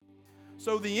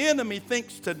So the enemy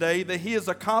thinks today that he has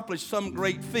accomplished some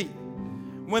great feat,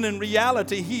 when in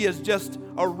reality he has just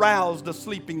aroused a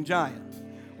sleeping giant,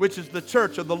 which is the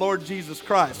church of the Lord Jesus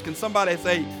Christ. Can somebody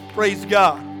say, praise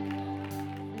God?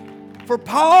 For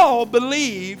Paul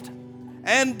believed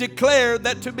and declared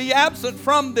that to be absent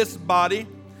from this body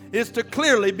is to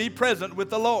clearly be present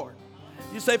with the Lord.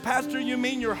 You say, Pastor, you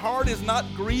mean your heart is not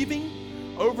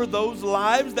grieving over those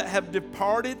lives that have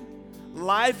departed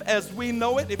life as we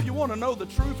know it? If you want to know the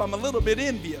truth, I'm a little bit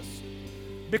envious.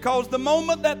 Because the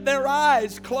moment that their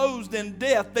eyes closed in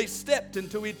death, they stepped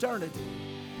into eternity.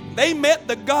 They met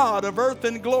the God of earth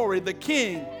and glory, the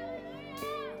King,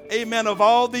 amen, of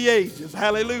all the ages.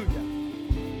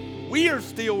 Hallelujah. We are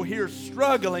still here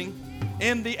struggling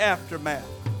in the aftermath.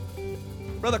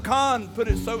 Brother Kahn put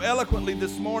it so eloquently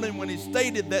this morning when he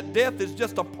stated that death is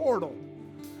just a portal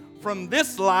from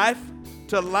this life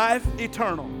to life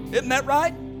eternal. Isn't that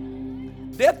right?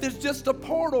 Death is just a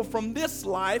portal from this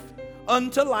life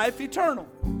unto life eternal.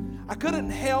 I couldn't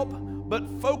help but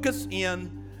focus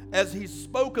in as he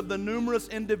spoke of the numerous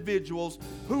individuals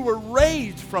who were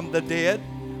raised from the dead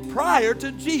prior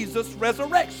to Jesus'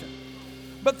 resurrection.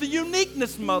 But the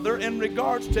uniqueness, Mother, in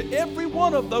regards to every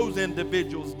one of those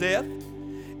individuals' death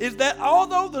is that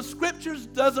although the Scriptures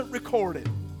doesn't record it,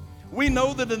 we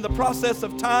know that in the process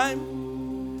of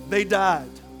time, they died.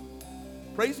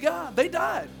 Praise God, they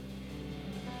died.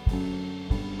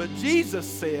 But Jesus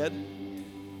said,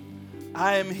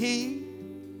 I am he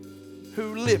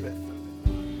who liveth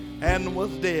and was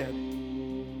dead.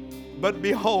 But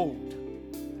behold,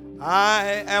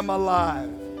 I am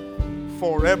alive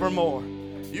forevermore.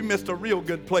 You missed a real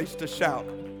good place to shout.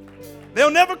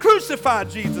 They'll never crucify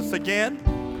Jesus again.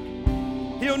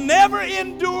 He'll never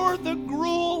endure the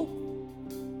gruel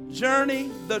journey,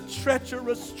 the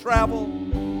treacherous travel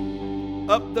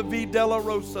up the Via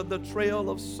Dolorosa, the trail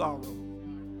of sorrow.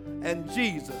 And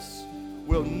Jesus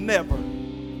will never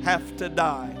have to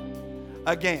die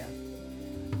again.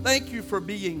 Thank you for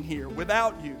being here.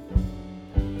 Without you,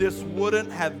 this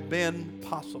wouldn't have been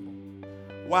possible.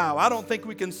 Wow, I don't think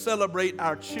we can celebrate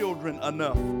our children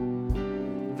enough.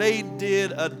 They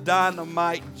did a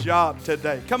dynamite job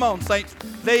today. Come on, saints.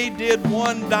 They did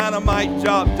one dynamite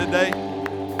job today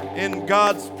in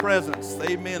God's presence.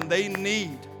 Amen. They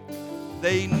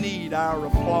need our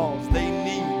applause. They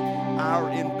need our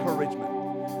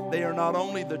encouragement. They are not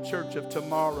only the church of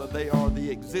tomorrow, they are the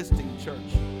existing church,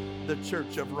 the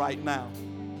church of right now.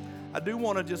 I do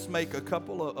want to just make a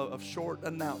couple of short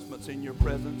announcements in your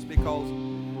presence, because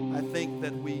I think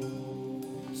that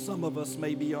some of us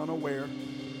may be unaware,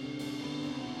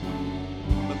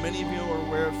 but many of you are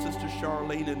aware of Sister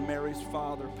Charlene and Mary's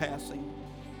father passing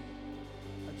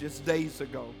just days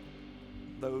ago.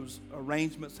 Those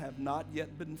arrangements have not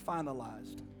yet been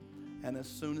finalized, and as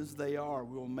soon as they are,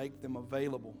 we will make them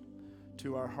available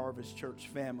to our Harvest Church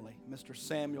family. Mr.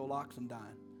 Samuel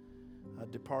Oxendine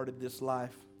departed this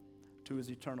life to his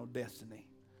eternal destiny.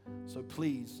 So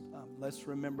please, let's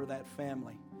remember that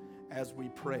family as we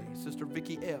pray. Sister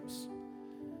Vicki Epps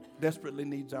desperately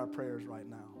needs our prayers right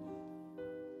now.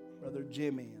 Brother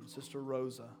Jimmy and Sister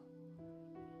Rosa,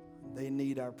 they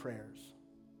need our prayers.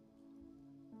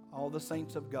 All the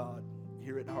saints of God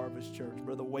here at Harvest Church,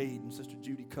 Brother Wade and Sister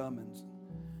Judy Cummins,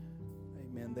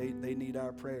 amen, they need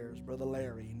our prayers. Brother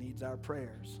Larry needs our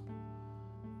prayers.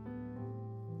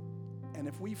 And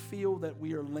if we feel that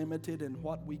we are limited in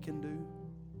what we can do,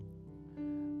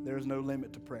 there is no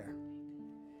limit to prayer.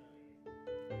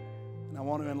 And I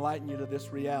want to enlighten you to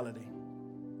this reality.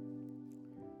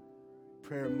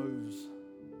 Prayer moves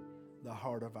the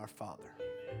heart of our Father.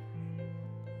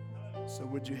 So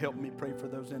would you help me pray for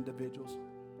those individuals?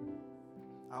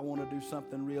 I want to do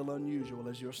something real unusual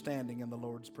as you're standing in the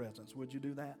Lord's presence. Would you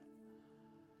do that?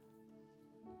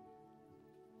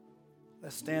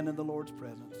 Let's stand in the Lord's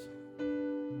presence.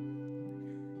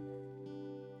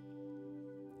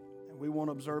 And we want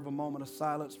to observe a moment of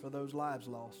silence for those lives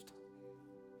lost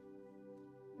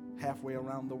halfway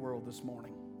around the world this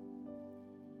morning.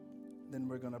 Then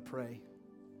we're going to pray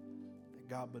that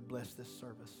God would bless this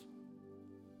service.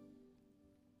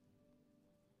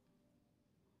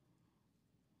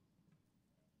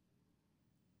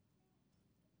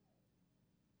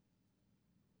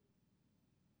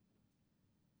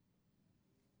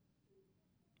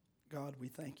 God, we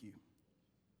thank you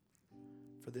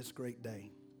for this great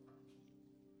day.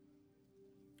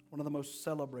 One of the most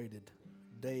celebrated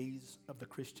days of the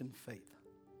Christian faith,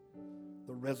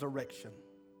 the resurrection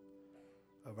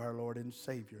of our Lord and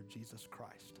Savior, Jesus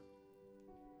Christ,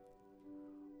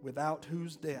 without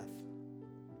whose death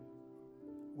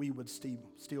we would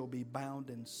still be bound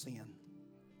in sin,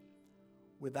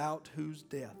 without whose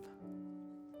death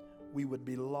we would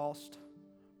be lost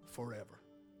forever.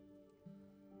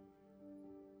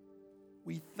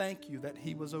 We thank you that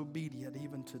he was obedient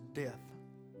even to death,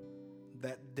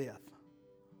 that death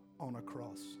on a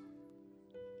cross.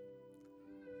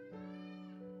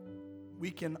 We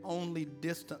can only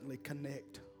distantly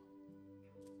connect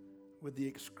with the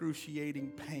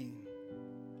excruciating pain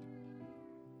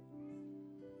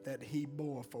that he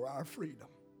bore for our freedom.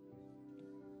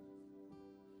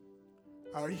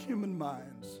 Our human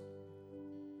minds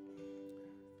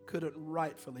couldn't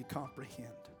rightfully comprehend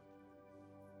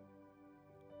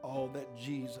all that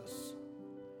Jesus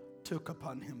took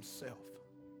upon himself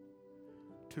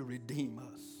to redeem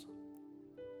us,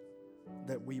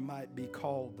 that we might be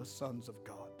called the sons of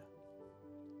God.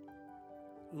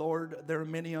 Lord, there are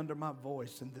many under my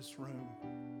voice in this room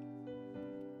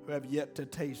who have yet to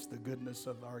taste the goodness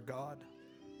of our God.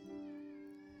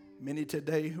 Many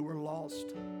today who are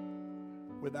lost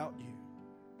without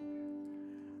you.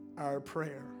 Our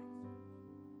prayer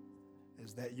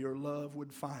is that your love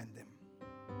would find them,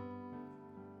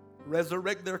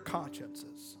 resurrect their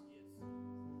consciences,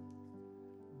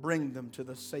 bring them to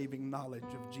the saving knowledge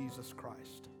of Jesus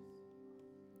Christ.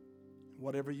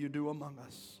 Whatever you do among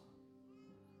us,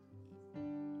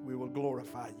 we will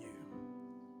glorify you.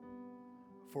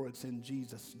 For it's in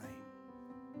Jesus'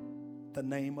 name, the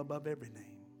name above every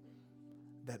name,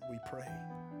 that we pray.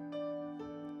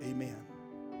 Amen.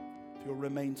 If you'll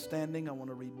remain standing, I want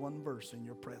to read one verse in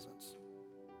your presence.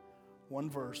 One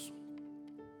verse.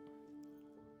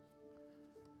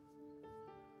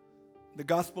 The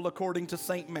Gospel according to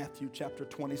St. Matthew, chapter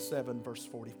 27, verse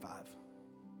 45.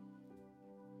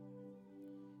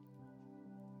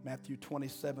 Matthew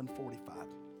 27, 45.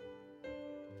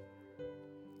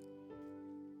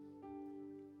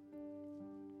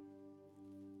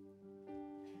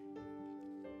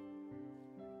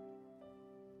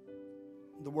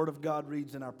 The Word of God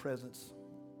reads in our presence.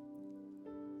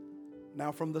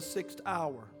 Now from the 6th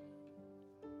hour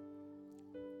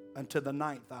unto the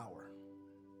 9th hour,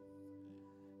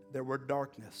 there were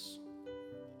darkness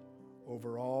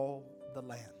over all the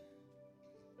land.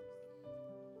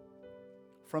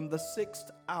 From the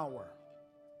 6th hour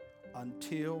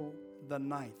until the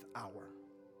 9th hour,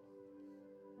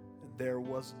 there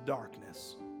was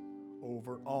darkness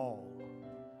over all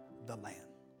the land.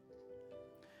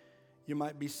 You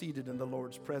might be seated in the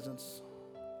Lord's presence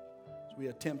as we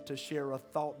attempt to share a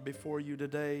thought before you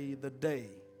today. The day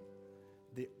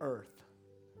the earth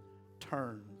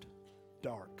turned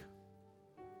dark.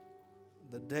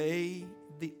 The day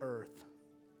the earth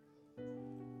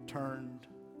turned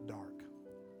dark.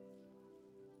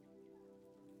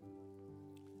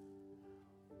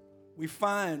 We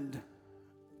find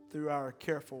through our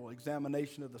careful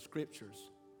examination of the Scriptures,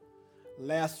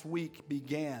 last week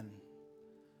began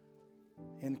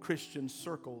in Christian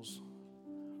circles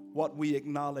what we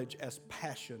acknowledge as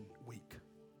Passion Week.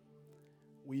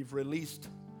 We've released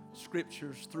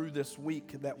scriptures through this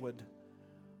week that would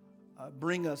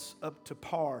bring us up to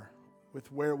par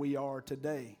with where we are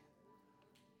today,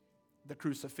 the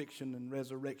crucifixion and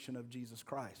resurrection of Jesus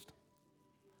Christ.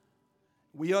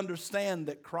 We understand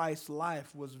that Christ's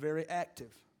life was very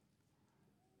active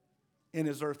in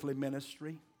his earthly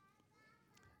ministry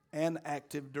and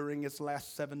active during his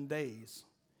last 7 days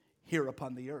here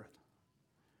upon the earth.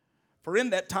 For in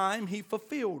that time he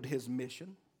fulfilled his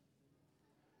mission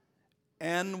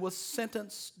and was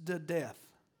sentenced to death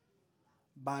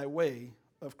by way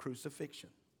of crucifixion.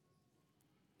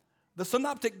 The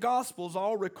Synoptic Gospels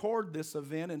all record this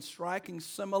event in striking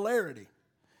similarity,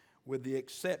 with the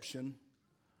exception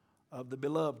of the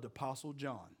beloved Apostle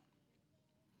John.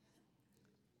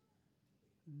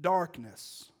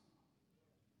 Darkness.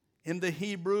 In the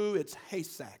Hebrew, it's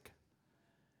Hasak,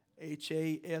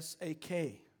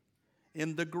 H-A-S-A-K.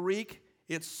 In the Greek,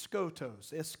 it's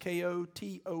Skotos,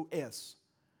 S-K-O-T-O-S,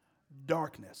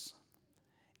 darkness.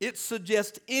 It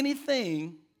suggests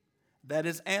anything that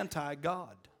is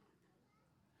anti-God.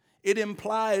 It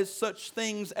implies such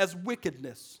things as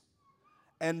wickedness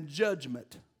and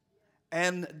judgment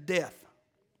and death.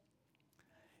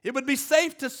 It would be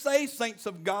safe to say, saints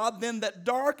of God, then, that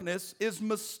darkness is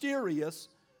mysterious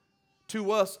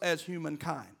to us as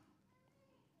humankind.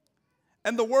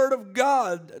 And the Word of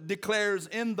God declares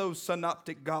in those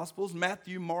synoptic Gospels,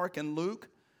 Matthew, Mark, and Luke,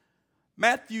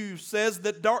 Matthew says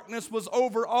that darkness was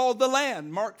over all the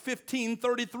land. Mark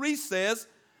 15:33 says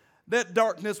that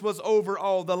darkness was over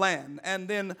all the land. And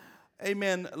then,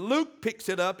 amen, Luke picks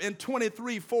it up in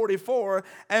 23:44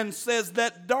 and says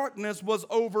that darkness was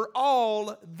over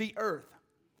all the earth.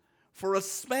 For a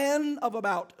span of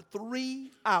about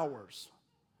 3 hours,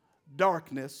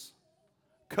 darkness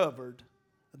covered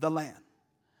the land.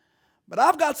 But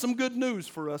I've got some good news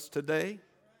for us today.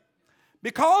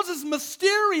 Because as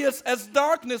mysterious as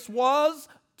darkness was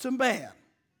to man,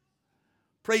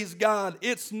 praise God,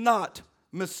 it's not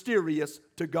mysterious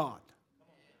to God.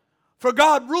 For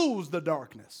God rules the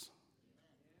darkness.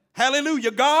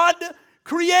 Hallelujah. God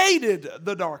created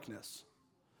the darkness.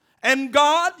 And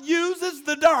God uses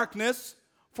the darkness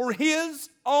for His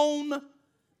own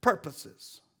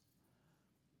purposes.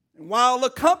 And while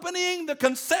accompanying the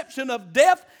conception of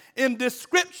death in this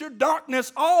scripture,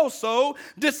 darkness also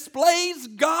displays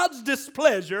God's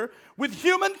displeasure with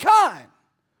humankind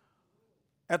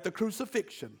at the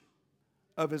crucifixion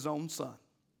of His own Son.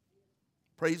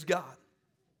 Praise God.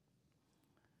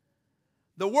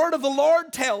 The word of the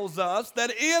Lord tells us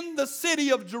that in the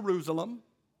city of Jerusalem,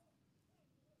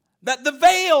 that the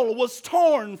veil was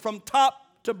torn from top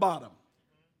to bottom.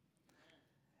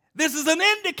 This is an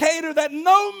indicator that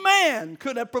no man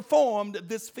could have performed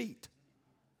this feat.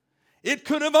 It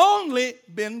could have only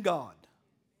been God.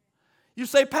 You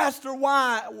say, Pastor,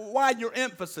 why your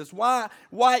emphasis? Why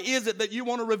is it that you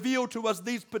want to reveal to us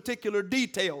these particular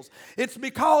details? It's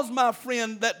because, my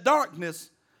friend, that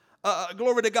darkness,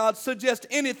 glory to God, suggests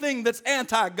anything that's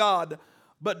anti-God,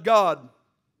 but God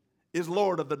is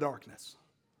Lord of the darkness.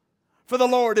 For the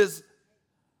Lord is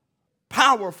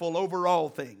powerful over all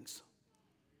things.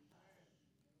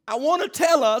 I want to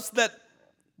tell us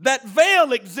that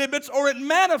veil exhibits, or it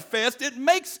manifests, it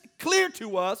makes clear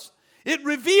to us, it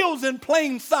reveals in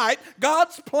plain sight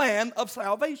God's plan of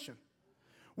salvation.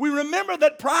 We remember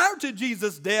that prior to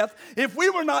Jesus' death, if we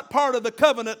were not part of the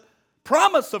covenant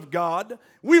promise of God,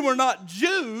 we were not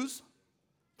Jews,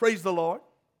 praise the Lord,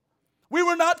 we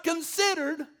were not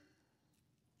considered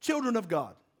children of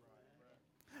God.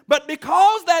 But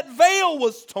because that veil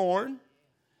was torn,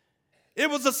 it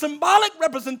was a symbolic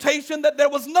representation that there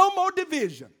was no more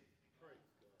division.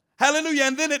 Hallelujah.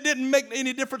 And then it didn't make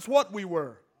any difference what we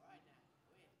were.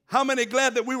 How many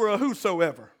glad that we were a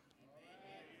whosoever?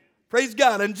 Praise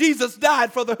God. And Jesus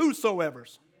died for the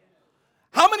whosoevers.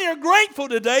 How many are grateful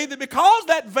today that because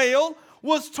that veil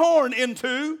was torn in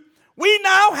two, we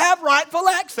now have rightful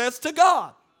access to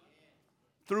God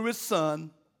through His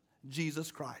Son,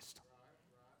 Jesus Christ.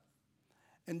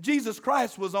 And Jesus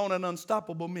Christ was on an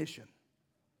unstoppable mission.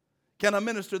 Can I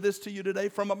minister this to you today?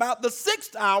 From about the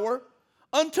 6th hour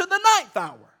unto the 9th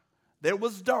hour, there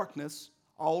was darkness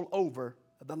all over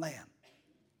the land.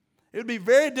 It would be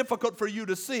very difficult for you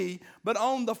to see, but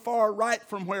on the far right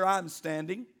from where I'm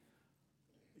standing,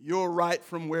 your right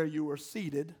from where you are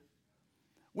seated,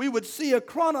 we would see a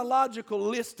chronological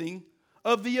listing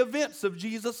of the events of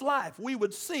Jesus' life. We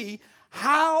would see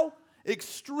how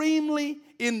extremely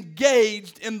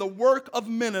engaged in the work of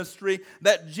ministry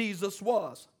that Jesus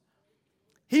was.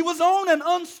 He was on an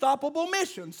unstoppable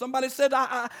mission. Somebody said,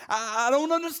 I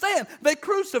don't understand. They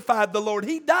crucified the Lord.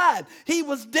 He died. He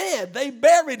was dead. They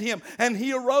buried Him, and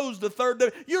He arose the third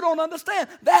day. You don't understand.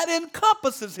 That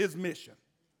encompasses His mission.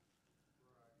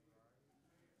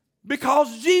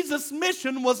 Because Jesus'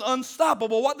 mission was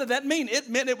unstoppable. What did that mean? It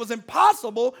meant it was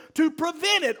impossible to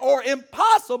prevent it or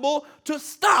impossible to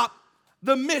stop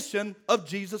the mission of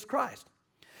Jesus Christ.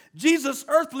 Jesus'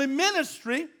 earthly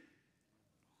ministry,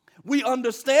 we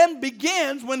understand,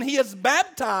 begins when He is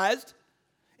baptized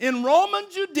in Roman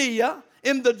Judea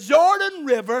in the Jordan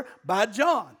River by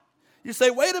John. You say,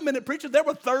 wait a minute, preacher, there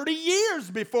were 30 years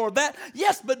before that.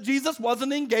 Yes, but Jesus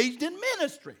wasn't engaged in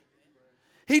ministry.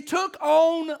 He took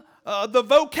on the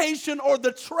vocation or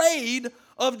the trade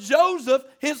of Joseph,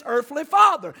 his earthly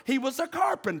father. He was a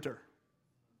carpenter.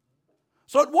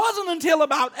 So it wasn't until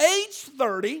about age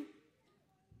 30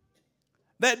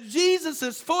 that Jesus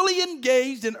is fully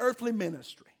engaged in earthly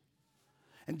ministry.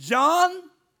 And John,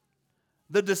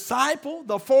 the disciple,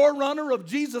 the forerunner of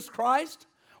Jesus Christ,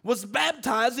 was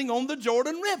baptizing on the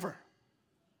Jordan River.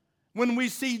 When we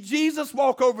see Jesus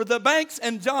walk over the banks,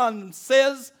 and John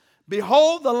says,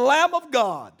 "Behold the Lamb of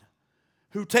God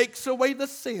who takes away the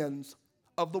sins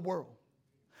of the world."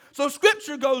 So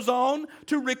Scripture goes on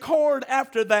to record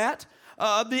after that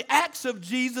the acts of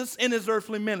Jesus in His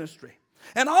earthly ministry.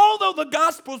 And although the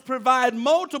Gospels provide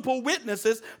multiple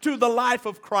witnesses to the life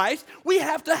of Christ, we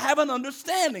have to have an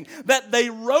understanding that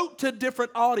they wrote to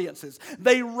different audiences.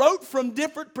 They wrote from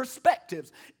different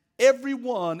perspectives. Every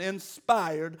one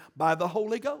inspired by the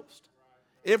Holy Ghost.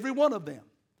 Every one of them.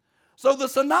 So the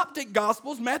Synoptic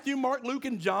Gospels, Matthew, Mark, Luke,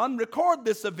 and John, record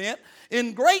this event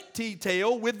in great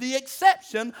detail with the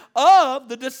exception of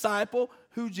the disciple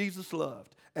who Jesus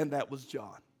loved, and that was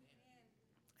John.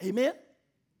 Amen?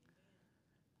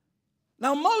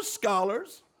 Now, most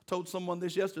scholars told someone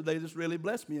this yesterday. This really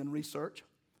blessed me in research.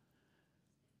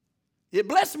 It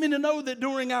blessed me to know that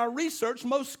during our research,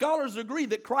 most scholars agree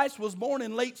that Christ was born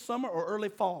in late summer or early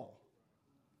fall.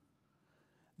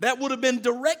 That would have been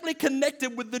directly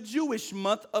connected with the Jewish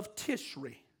month of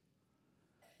Tishri.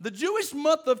 The Jewish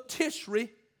month of Tishri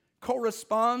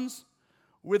corresponds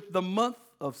with the month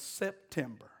of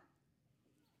September.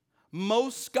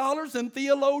 Most scholars and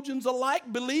theologians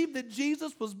alike believe that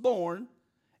Jesus was born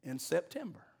in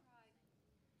September.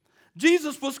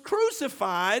 Jesus was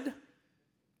crucified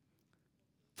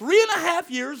 3.5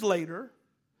 years later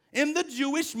in the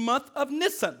Jewish month of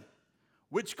Nisan,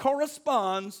 which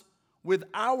corresponds with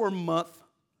our month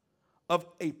of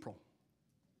April.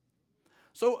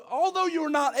 So although you're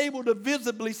not able to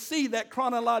visibly see that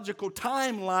chronological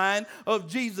timeline of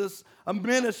Jesus'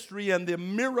 ministry and the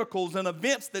miracles and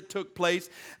events that took place,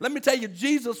 let me tell you,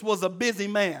 Jesus was a busy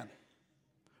man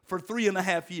for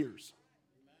 3.5 years.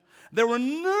 There were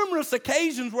numerous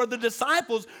occasions where the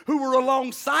disciples who were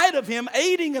alongside of him,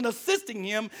 aiding and assisting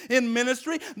him in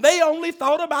ministry, they only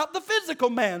thought about the physical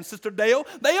man, Sister Dale.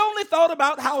 They only thought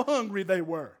about how hungry they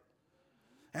were.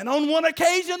 And on one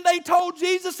occasion, they told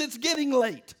Jesus, it's getting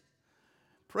late.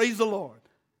 Praise the Lord.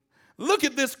 Look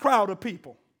at this crowd of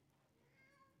people.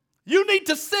 You need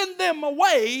to send them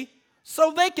away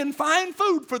so they can find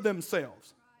food for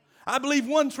themselves. I believe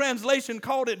one translation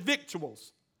called it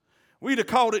victuals. We'd have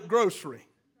called it grocery.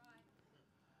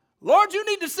 Lord, you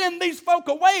need to send these folk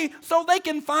away so they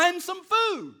can find some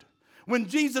food. When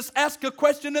Jesus asked a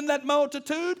question in that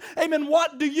multitude, amen,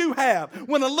 what do you have?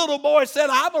 When a little boy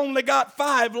said, I've only got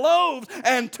 5 loaves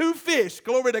and 2 fish,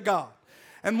 glory to God.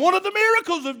 And one of the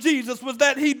miracles of Jesus was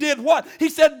that he did what? He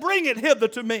said, bring it hither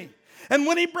to me. And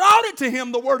when he brought it to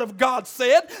him, the word of God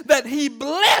said that he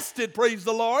blessed it, praise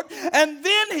the Lord. And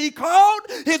then he called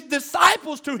his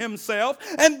disciples to himself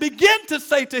and began to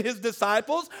say to his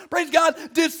disciples, praise God,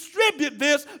 distribute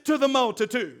this to the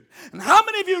multitude. And how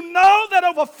many of you know that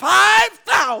over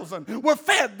 5,000 were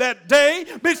fed that day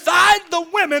besides the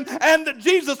women, and that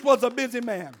Jesus was a busy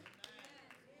man?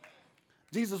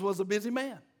 Jesus was a busy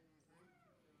man.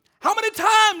 How many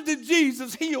times did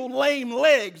Jesus heal lame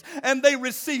legs and they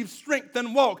received strength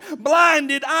and walk?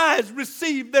 Blinded eyes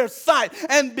received their sight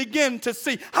and begin to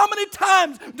see. How many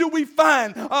times do we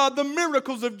find the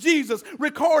miracles of Jesus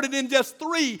recorded in just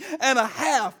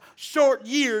 3.5 short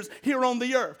years here on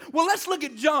the earth? Well, let's look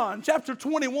at John chapter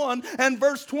 21 and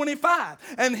verse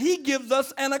 25. And he gives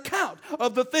us an account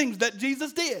of the things that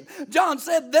Jesus did. John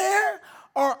said, there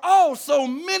are also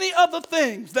many other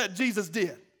things that Jesus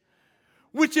did,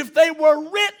 which if they were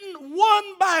written one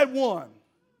by one,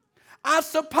 I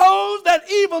suppose that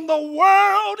even the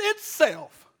world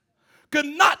itself could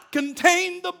not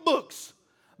contain the books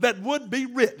that would be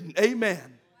written.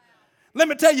 Amen. Let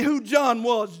me tell you who John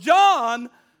was. John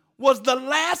was the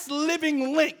last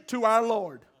living link to our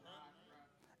Lord.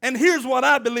 And here's what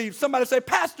I believe. Somebody say,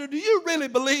 Pastor, do you really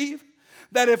believe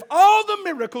that if all the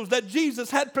miracles that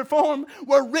Jesus had performed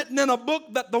were written in a book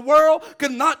that the world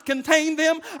could not contain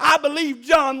them? I believe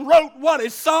John wrote what he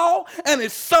saw, and he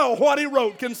saw what he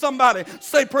wrote. Can somebody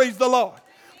say praise the Lord?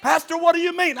 Pastor, what do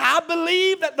you mean? I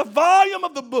believe that the volume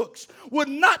of the books would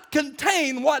not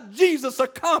contain what Jesus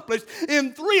accomplished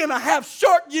in 3.5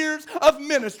 short years of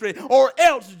ministry, or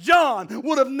else John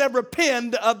would have never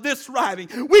penned this writing.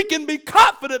 We can be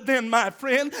confident then, my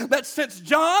friend, that since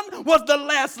John was the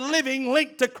last living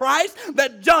link to Christ,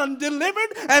 that John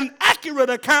delivered an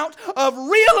accurate account of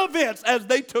real events as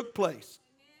they took place.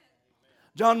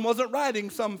 John wasn't writing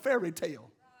some fairy tale.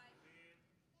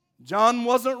 John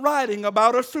wasn't writing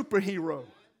about a superhero.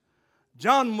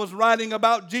 John was writing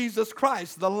about Jesus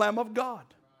Christ, the Lamb of God.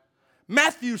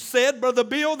 Matthew said, Brother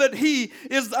Bill, that he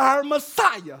is our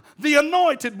Messiah, the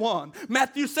anointed one.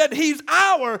 Matthew said he's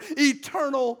our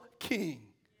eternal King.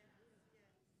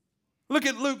 Look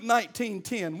at Luke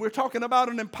 19:10. We're talking about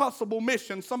an impossible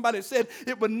mission. Somebody said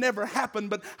it would never happen,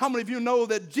 but how many of you know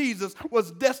that Jesus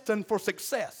was destined for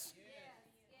success?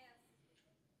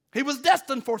 He was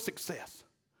destined for success.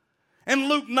 And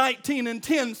Luke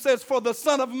 19:10 says, for the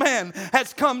Son of Man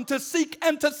has come to seek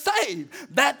and to save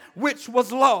that which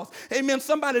was lost. Amen.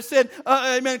 Somebody said,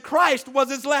 amen, Christ was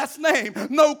his last name.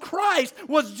 No, Christ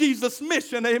was Jesus'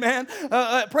 mission. Amen.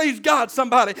 Praise God,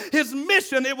 somebody. His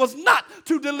mission, it was not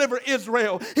to deliver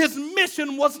Israel. His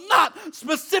mission was not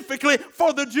specifically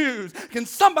for the Jews. Can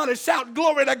somebody shout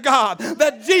glory to God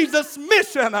that Jesus'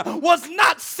 mission was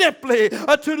not simply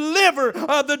to deliver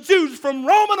the Jews from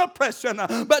Roman oppression,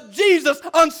 but Jesus'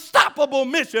 unstoppable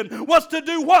mission was to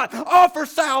do what? Offer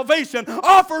salvation,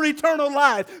 offer eternal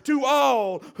life to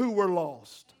all who were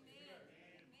lost.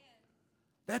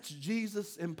 That's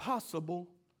Jesus' impossible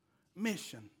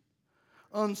mission,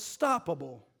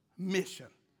 unstoppable mission.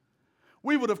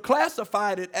 We would have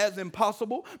classified it as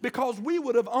impossible because we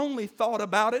would have only thought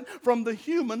about it from the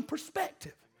human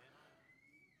perspective.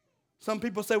 Some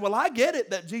people say, well, I get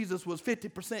it that Jesus was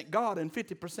 50% God and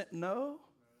 50% no.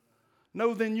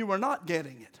 No, then you are not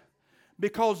getting it.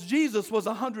 Because Jesus was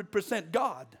 100%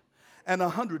 God and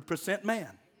 100% man. Amen.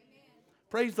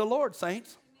 Praise the Lord,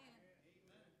 saints. Amen.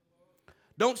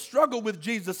 Don't struggle with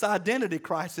Jesus' identity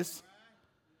crisis.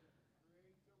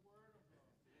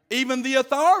 Even the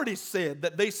authorities said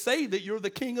that they say that you're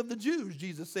the king of the Jews.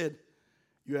 Jesus said,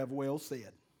 you have well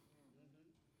said.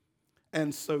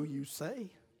 And so you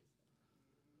say.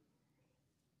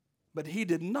 But he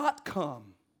did not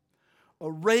come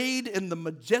arrayed in the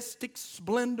majestic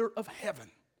splendor of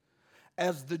heaven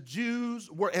as the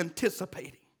Jews were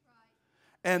anticipating.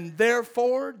 And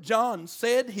therefore, John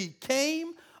said he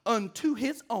came unto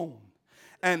his own,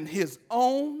 and his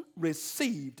own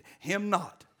received him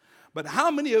not. But how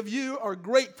many of you are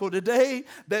grateful today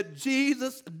that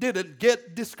Jesus didn't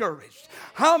get discouraged?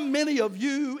 How many of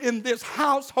you in this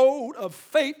household of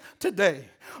faith today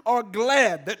are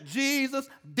glad that Jesus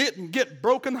didn't get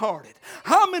brokenhearted?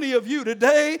 How many of you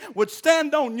today would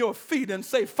stand on your feet and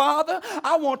say, Father,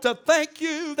 I want to thank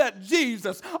you that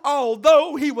Jesus,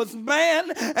 although he was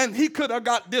man and he could have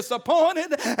got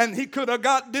disappointed and he could have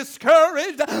got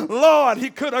discouraged, Lord, he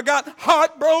could have got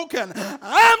heartbroken.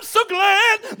 I'm so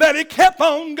glad that he kept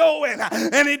on going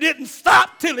and he didn't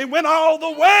stop till he went all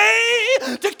the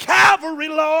way to Calvary,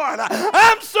 Lord.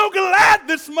 I'm so glad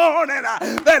this morning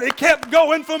that he kept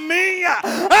going for me.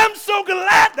 I'm so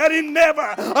glad that he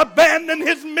never abandoned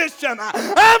his mission.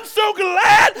 I'm so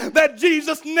glad that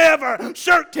Jesus never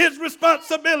shirked his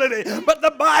responsibility. But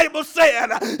the Bible said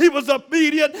he was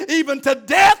obedient even to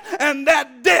death, and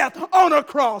that death on a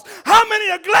cross. How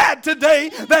many are glad today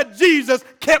that Jesus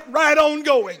kept right on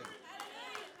going?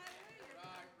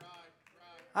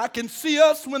 I can see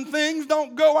us when things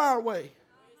don't go our way.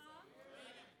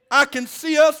 I can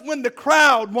see us when the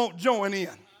crowd won't join in.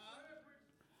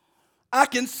 I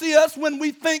can see us when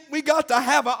we think we got to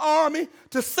have an army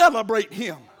to celebrate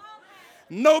him.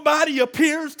 Nobody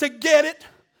appears to get it.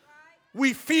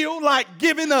 We feel like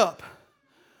giving up.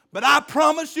 But I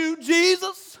promise you,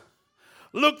 Jesus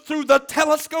looked through the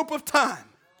telescope of time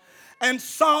and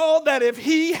saw that if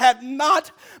he had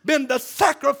not been the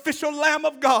sacrificial Lamb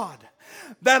of God,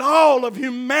 that all of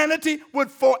humanity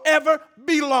would forever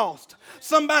be lost.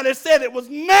 Somebody said it was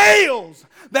nails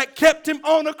that kept him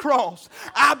on a cross.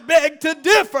 I beg to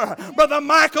differ, Brother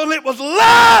Michael. It was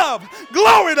love,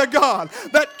 glory to God,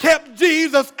 that kept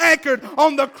Jesus anchored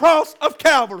on the cross of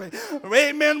Calvary.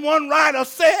 Amen. One writer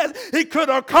said he could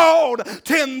have called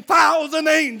 10,000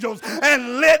 angels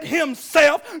and let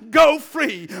himself go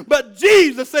free. But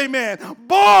Jesus, amen,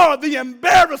 bore the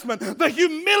embarrassment, the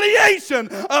humiliation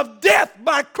of death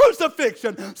by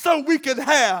crucifixion so we could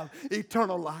have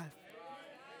eternal life.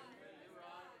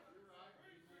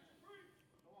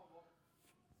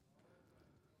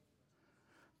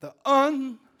 The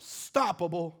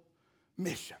unstoppable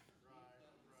mission.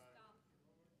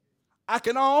 I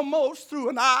can almost, through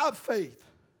an eye of faith,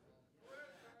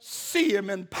 see him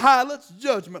in Pilate's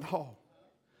judgment hall.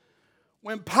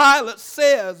 When Pilate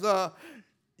says,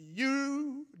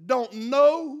 you don't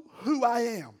know who I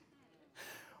am.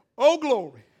 Oh,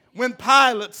 glory. When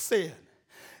Pilate said,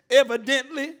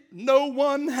 evidently no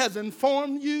one has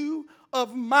informed you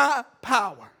of my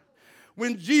power.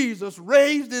 When Jesus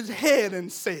raised his head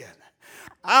and said,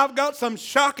 I've got some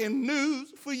shocking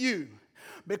news for you,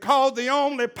 because the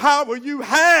only power you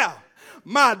have,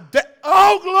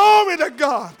 oh, glory to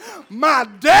God, my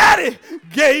daddy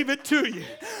gave it to you.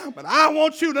 But I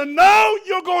want you to know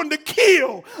you're going to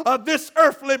kill this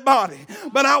earthly body.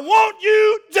 But I want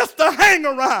you just to hang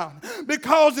around,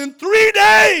 because in 3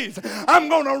 days I'm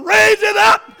going to raise it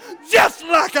up just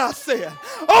like I said.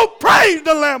 Oh, praise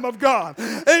the Lamb of God.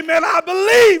 Amen. I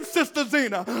believe, Sister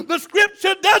Zena, the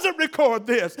scripture doesn't record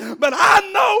this, but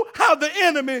I know how the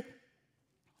enemy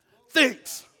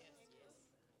thinks.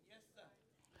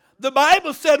 The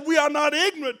Bible said we are not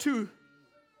ignorant to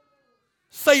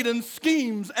Satan's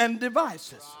schemes and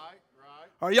devices.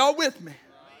 Are y'all with me?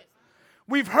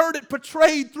 We've heard it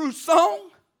portrayed through song,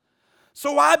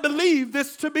 so I believe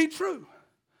this to be true.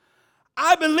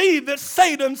 I believe that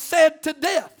Satan said to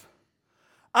death,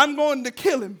 I'm going to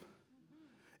kill him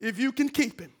if you can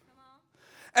keep him.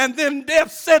 And then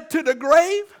death said to the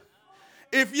grave,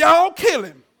 if y'all kill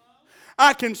him,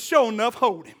 I can sure enough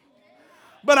hold him.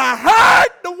 But I heard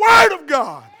the word of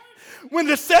God when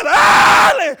it said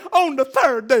early on the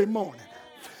third day morning.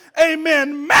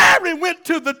 amen, Mary went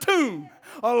to the tomb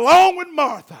along with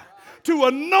Martha to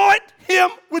anoint him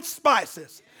with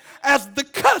spices, as the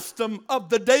custom of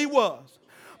the day was.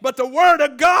 But the word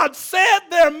of God said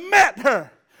there met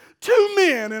her 2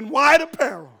 men in white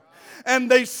apparel. And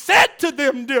they said to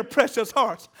them, dear precious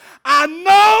hearts, I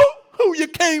know who you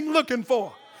came looking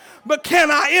for. But can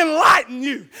I enlighten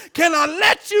you? Can I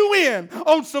let you in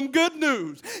on some good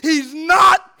news? He's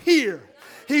not here.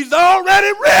 He's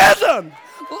already risen,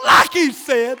 like he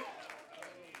said.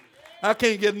 I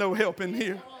can't get no help in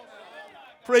here.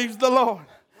 Praise the Lord.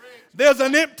 There's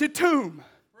an empty tomb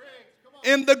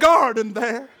in the garden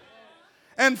there,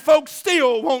 and folks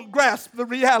still won't grasp the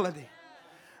reality.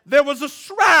 There was a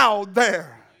shroud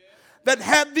there that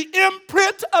had the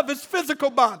imprint of his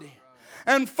physical body,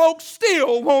 and folks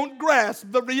still won't grasp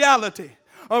the reality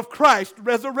of Christ's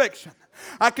resurrection.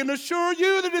 I can assure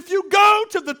you that if you go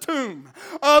to the tomb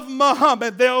of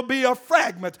Muhammad, there'll be a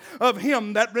fragment of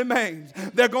him that remains.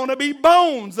 There are going to be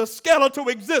bones, a skeletal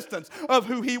existence of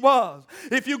who he was.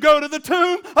 If you go to the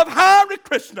tomb of Hare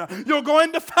Krishna, you're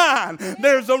going to find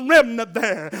there's a remnant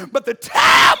there. But they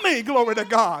tell me, glory to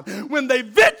God, when they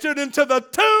ventured into the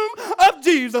tomb of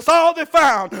Jesus, all they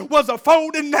found was a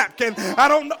folded napkin. I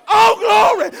don't know.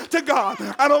 Oh, glory to God.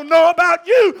 I don't know about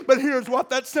you, but here's what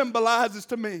that symbolizes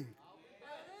to me.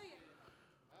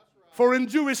 For in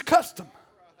Jewish custom,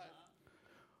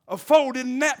 a folded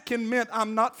napkin meant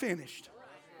I'm not finished.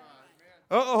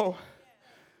 Uh-oh.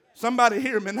 Somebody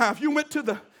hear me now. If you went to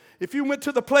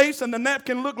the place and the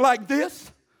napkin looked like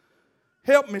this,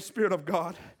 help me, Spirit of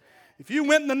God. If you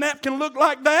went and the napkin looked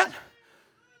like that,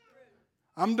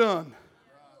 I'm done.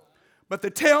 But they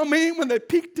tell me when they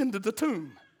peeked into the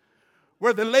tomb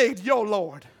where they laid your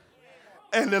Lord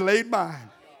and they laid mine.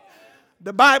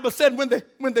 The Bible said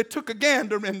when they took a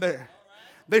gander in there,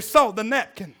 they saw the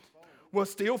napkin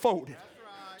was still folded.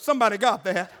 Somebody got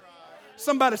that.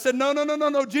 Somebody said,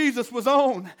 no. Jesus was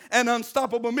on an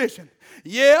unstoppable mission.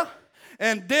 Yeah,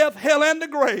 and death, hell, and the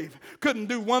grave couldn't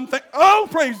do one thing. Oh,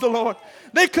 praise the Lord.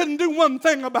 They couldn't do one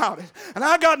thing about it. And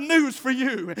I got news for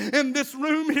you in this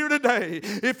room here today.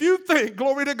 If you think,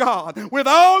 glory to God, with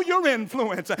all your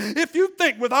influence, if you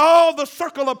think with all the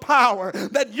circle of power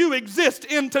that you exist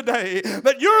in today,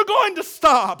 that you're going to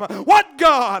stop what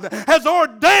God has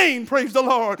ordained, praise the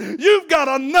Lord, you've got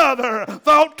another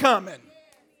thought coming.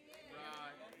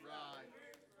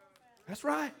 That's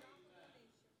right.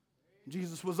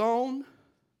 Jesus was on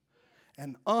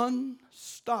an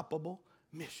unstoppable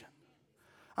mission.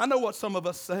 I know what some of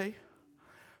us say.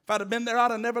 If I'd have been there,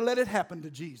 I'd have never let it happen to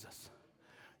Jesus.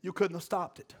 You couldn't have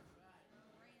stopped it.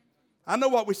 I know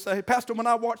what we say. Pastor, when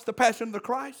I watch the Passion of the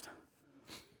Christ,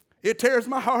 it tears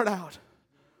my heart out.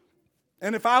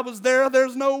 And if I was there,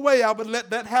 there's no way I would let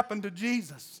that happen to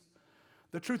Jesus.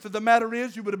 The truth of the matter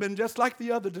is, you would have been just like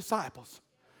the other disciples,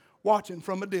 watching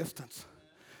from a distance,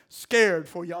 scared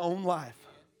for your own life.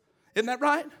 Isn't that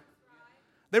right?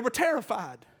 They were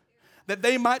terrified that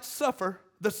they might suffer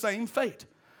the same fate.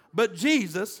 But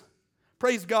Jesus,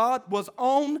 praise God, was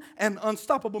on an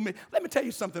unstoppable mission. Let me tell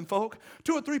you something, folk.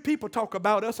 2 or 3 people talk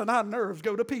about us and our nerves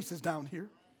go to pieces down here.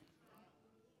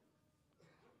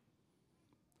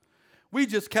 We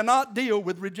just cannot deal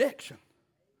with rejection.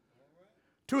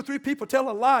 2 or 3 people tell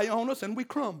a lie on us and we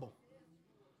crumble.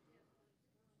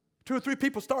 2 or 3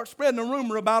 people start spreading a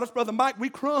rumor about us, Brother Mike, we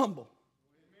crumble.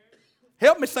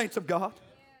 Help me, saints of God.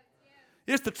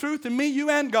 It's the truth, and me,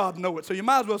 you, and God know it. So you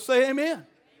might as well say amen.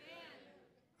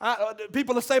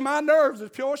 People that say my nerves is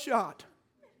pure shot.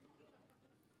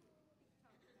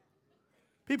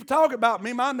 People talk about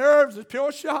me, my nerves is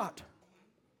pure shot.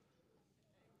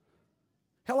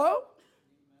 Hello?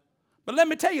 But let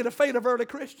me tell you the fate of early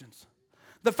Christians.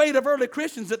 The fate of early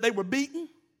Christians, that they were beaten,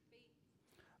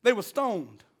 they were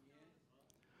stoned.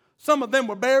 Some of them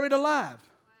were buried alive.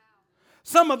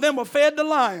 Some of them were fed to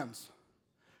lions.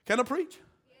 Can I preach?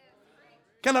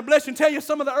 Can I bless you and tell you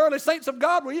some of the early saints of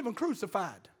God were even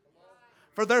crucified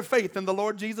for their faith in the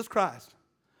Lord Jesus Christ.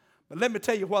 But let me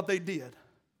tell you what they did.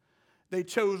 They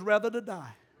chose rather to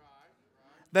die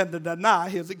than to deny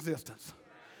his existence.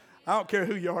 I don't care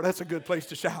who you are, that's a good place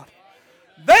to shout.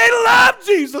 They loved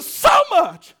Jesus so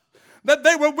much that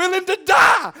they were willing to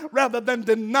die rather than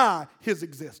deny his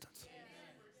existence.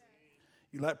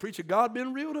 You like, preacher, God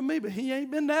been real to me, but he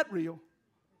ain't been that real.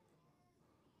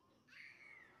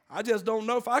 I just don't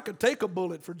know if I could take a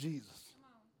bullet for Jesus.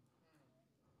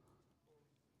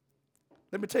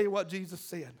 Let me tell you what Jesus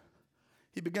said.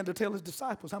 He began to tell his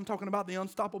disciples. I'm talking about the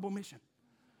unstoppable mission.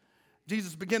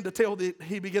 Jesus began to tell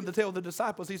the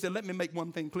disciples, he said, let me make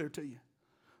one thing clear to you.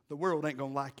 The world ain't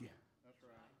going to like you.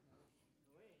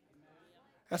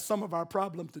 That's some of our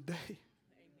problems today.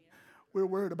 We're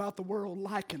worried about the world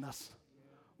liking us.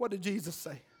 What did Jesus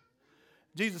say?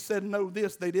 Jesus said, know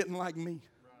this, they didn't like me.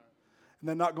 And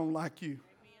they're not going to like you.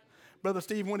 Brother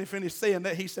Steve, when he finished saying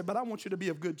that, he said, but I want you to be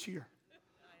of good cheer.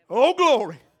 Oh,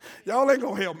 glory. Y'all ain't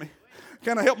going to help me.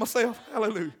 Can I help myself?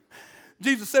 Hallelujah.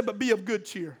 Jesus said, but be of good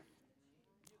cheer.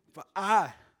 For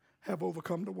I have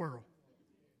overcome the world.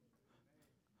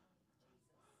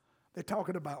 They're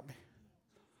talking about me.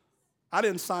 I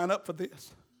didn't sign up for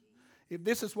this. If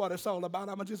this is what it's all about,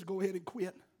 I'm going to just go ahead and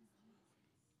quit.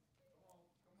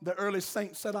 The early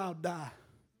saints said, I'll die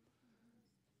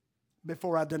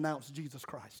before I denounce Jesus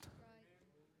Christ.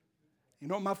 You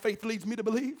know what my faith leads me to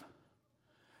believe?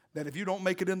 That if you don't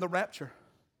make it in the rapture,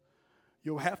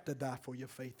 you'll have to die for your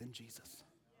faith in Jesus.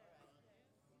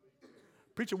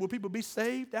 Preacher, will people be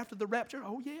saved after the rapture?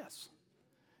 Oh, yes.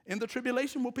 In the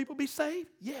tribulation, will people be saved?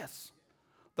 Yes.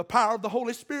 The power of the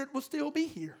Holy Spirit will still be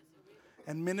here.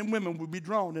 And men and women will be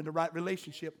drawn into right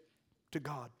relationship to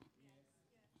God.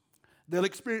 They'll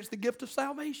experience the gift of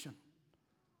salvation.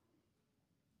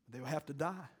 They'll have to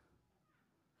die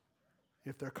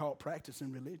if they're caught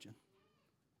practicing religion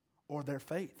or their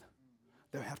faith.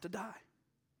 They'll have to die.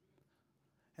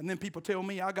 And then people tell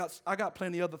me, I got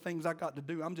plenty of other things I got to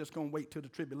do. I'm just going to wait till the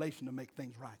tribulation to make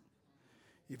things right.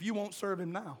 If you won't serve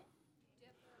him now,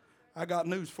 I got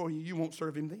news for you. You won't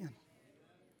serve him then.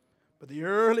 But the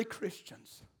early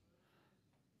Christians,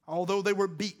 although they were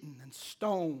beaten and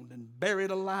stoned and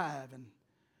buried alive and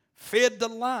fed to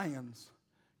lions,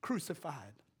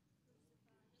 crucified,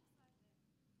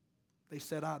 they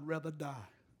said, I'd rather die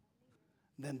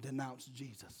than denounce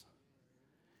Jesus.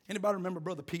 Anybody remember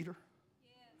Brother Peter?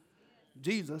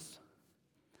 Jesus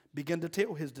began to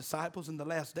tell his disciples in the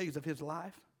last days of his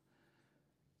life,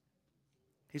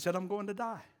 he said, I'm going to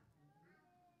die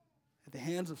at the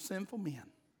hands of sinful men.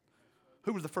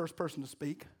 Who was the first person to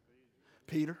speak?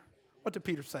 Peter. What did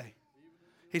Peter say?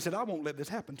 He said, I won't let this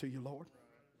happen to you, Lord.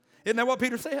 Isn't that what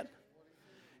Peter said?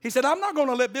 He said, I'm not going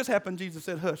to let this happen. Jesus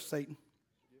said, hush, Satan.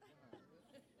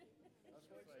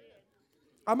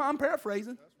 I'm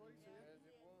paraphrasing.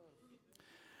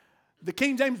 The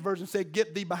King James Version said,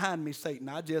 get thee behind me, Satan.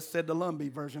 I just said the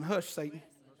Lumbee version, hush, Satan.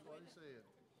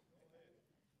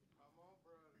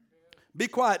 Be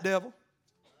quiet, devil.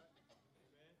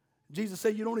 Jesus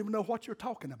said, you don't even know what you're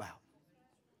talking about.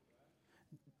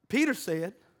 Peter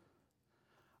said,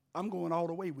 I'm going all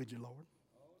the way with you, Lord.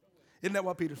 Isn't that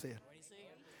what Peter said?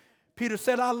 Peter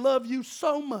said, I love you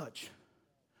so much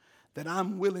that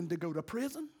I'm willing to go to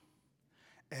prison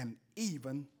and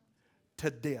even to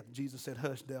death. Jesus said,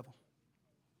 hush, devil.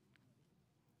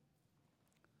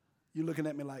 You're looking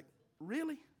at me like,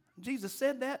 really? Jesus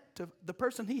said that to the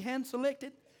person he hand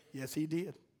selected? Yes, he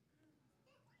did.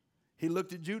 He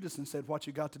looked at Judas and said, what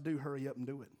you got to do, hurry up and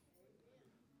do it.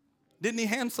 Didn't he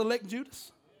hand select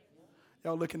Judas?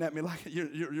 Y'all looking at me like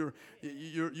you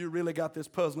really got this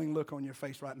puzzling look on your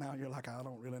face right now. You're like, I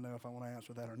don't really know if I want to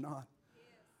answer that or not.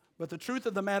 But the truth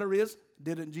of the matter is,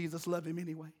 didn't Jesus love him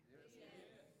anyway?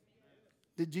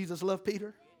 Did Jesus love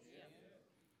Peter?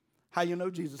 How you know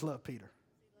Jesus loved Peter?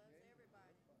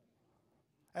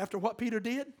 After what Peter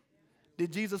did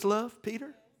Jesus love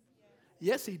Peter?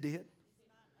 Yes, he did.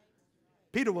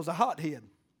 Peter was a hothead.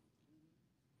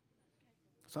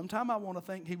 Sometimes I want to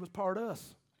think he was part of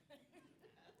us.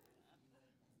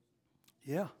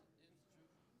 Yeah.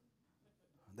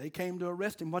 They came to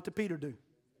arrest him. What did Peter do?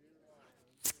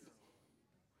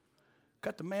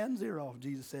 Cut the man's ear off.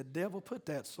 Jesus said, devil, put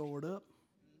that sword up.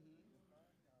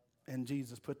 And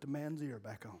Jesus put the man's ear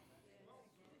back on.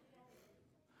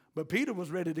 But Peter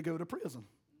was ready to go to prison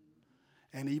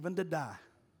and even to die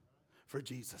for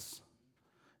Jesus.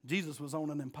 Jesus was on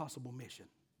an impossible mission.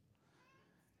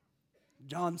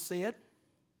 John said,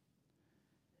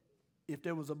 if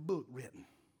there was a book written,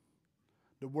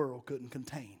 the world couldn't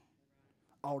contain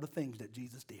all the things that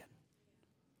Jesus did.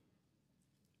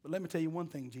 But let me tell you one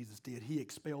thing Jesus did. He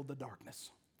expelled the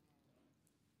darkness.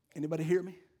 Anybody hear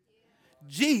me?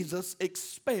 Jesus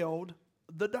expelled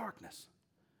the darkness.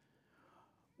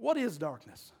 What is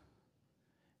darkness?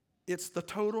 It's the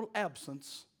total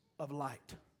absence of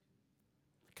light.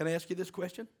 Can I ask you this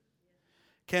question?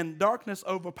 Can darkness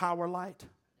overpower light?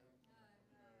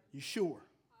 You sure?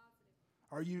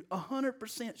 Are you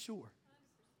 100% sure?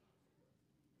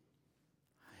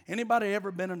 Anybody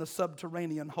ever been in a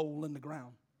subterranean hole in the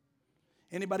ground?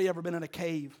 Anybody ever been in a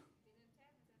cave?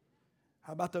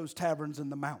 How about those taverns in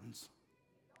the mountains?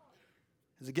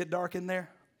 Does it get dark in there?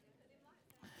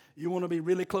 You want to be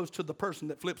really close to the person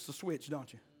that flips the switch,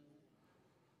 don't you?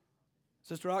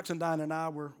 Sister Oxendine and I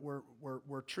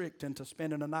were tricked into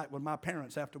spending a night with my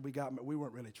parents after we got married. We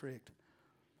weren't really tricked.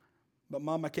 But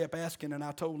Mama kept asking, and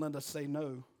I told Linda to say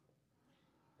no.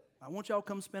 I want y'all to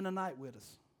come spend a night with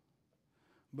us.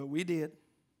 But we did.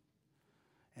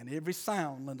 And every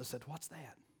sound, Linda said, what's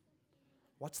that?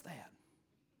 What's that?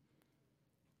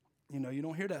 You know, you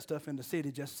don't hear that stuff in the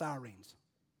city, just sirens.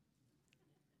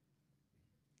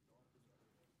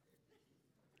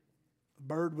 A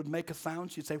bird would make a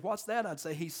sound. She'd say, what's that? I'd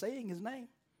say, he's saying his name.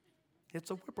 It's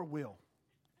a whippoorwill.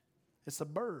 It's a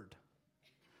bird.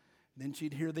 Then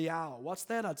she'd hear the owl. What's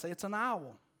that? I'd say, it's an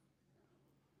owl.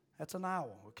 That's an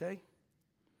owl, okay?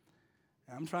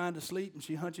 And I'm trying to sleep, and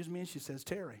she hunches me, and she says,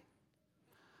 Terry.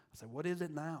 I said, what is it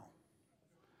now?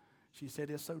 She said,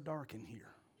 it's so dark in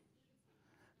here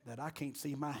that I can't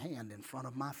see my hand in front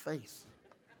of my face.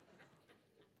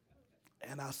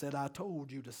 And I said, I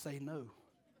told you to say no.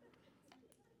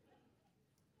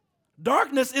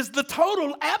 Darkness is the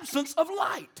total absence of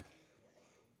light.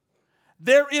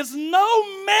 There is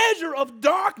no measure of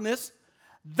darkness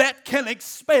that can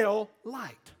expel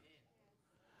light.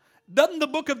 Doesn't the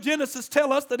book of Genesis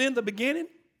tell us that in the beginning,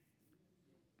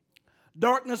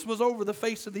 darkness was over the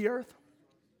face of the earth?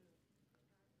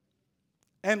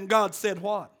 And God said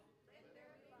what?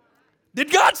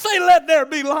 Did God say, let there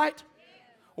be light?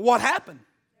 What happened?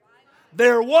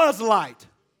 There was light.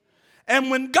 And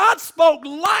when God spoke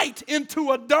light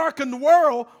into a darkened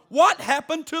world, what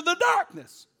happened to the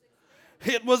darkness?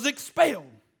 It was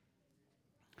expelled.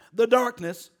 The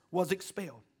darkness was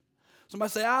expelled. Somebody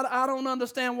say, I don't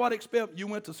understand what expelled. You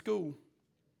went to school.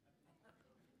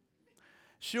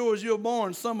 Sure as you're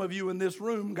born, some of you in this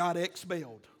room got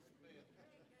expelled.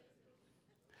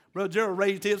 Brother Gerald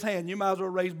raised his hand. You might as well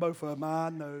raise both of them. I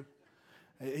know.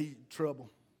 He's trouble.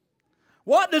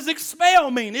 What does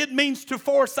expel mean? It means to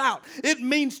force out. It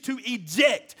means to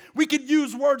eject. We could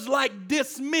use words like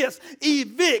dismiss,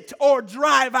 evict, or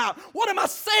drive out. What am I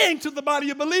saying to the body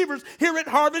of believers here at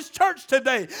Harvest Church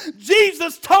today?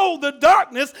 Jesus told the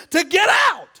darkness to get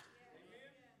out.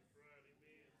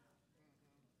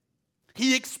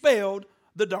 He expelled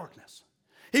the darkness.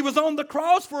 He was on the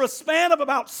cross for a span of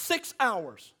about 6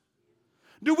 hours.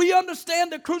 Do we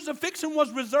understand that crucifixion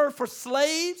was reserved for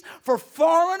slaves, for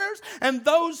foreigners, and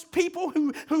those people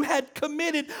who had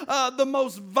committed the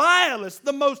most vilest,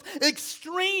 the most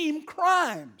extreme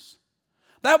crimes?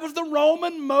 That was the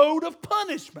Roman mode of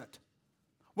punishment,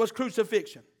 was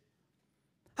crucifixion.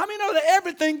 How many know that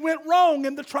everything went wrong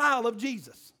in the trial of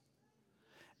Jesus?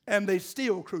 And they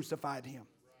still crucified him.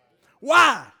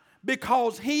 Why?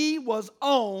 Because he was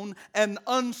on an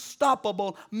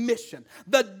unstoppable mission.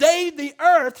 The day the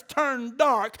earth turned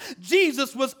dark,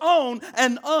 Jesus was on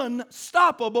an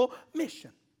unstoppable mission.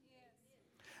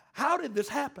 How did this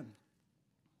happen?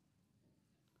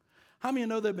 How many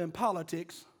know there have been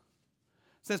politics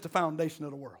since the foundation of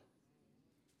the world?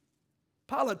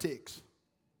 Politics.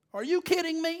 Are you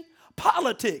kidding me?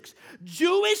 Politics.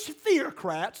 Jewish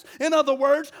theocrats, in other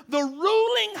words, the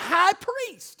ruling high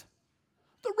priest.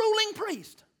 The ruling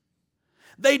priest.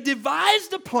 They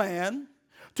devised a plan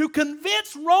to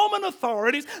convince Roman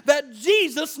authorities that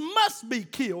Jesus must be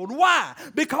killed. Why?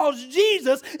 Because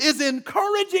Jesus is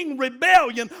encouraging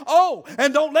rebellion. Oh,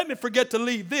 and don't let me forget to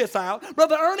leave this out.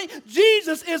 Brother Ernie,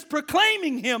 Jesus is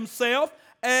proclaiming himself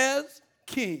as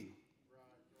king.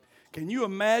 Can you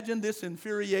imagine this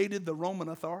infuriated the Roman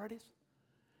authorities?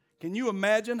 Can you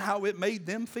imagine how it made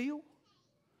them feel?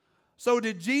 So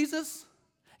did Jesus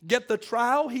get the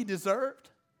trial he deserved?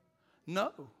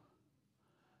 No.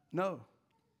 No.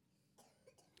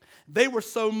 They were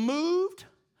so moved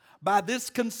by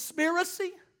this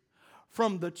conspiracy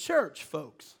from the church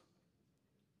folks.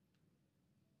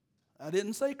 I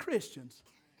didn't say Christians.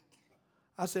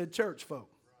 I said church folk.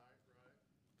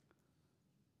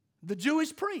 The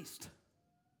Jewish priest.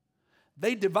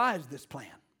 They devised this plan.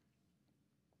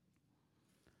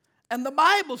 And the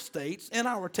Bible states in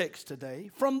our text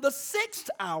today, from the 6th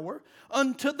hour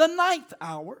unto the 9th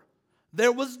hour,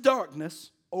 there was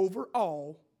darkness over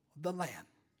all the land.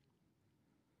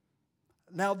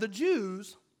 Now the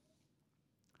Jews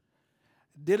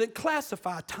didn't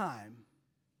classify time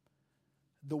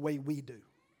the way we do.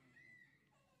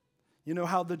 You know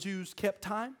how the Jews kept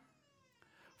time?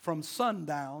 From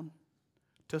sundown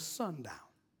to sundown.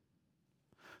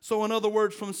 So in other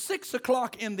words, from 6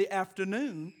 o'clock in the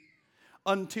afternoon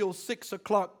until 6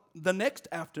 o'clock the next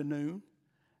afternoon,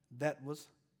 that was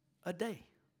a day.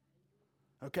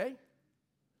 Okay?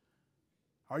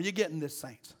 Are you getting this,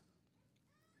 saints?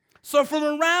 So from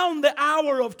around the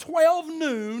hour of 12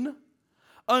 noon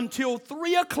until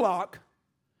 3 o'clock,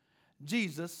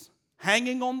 Jesus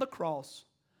hanging on the cross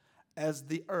as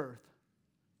the earth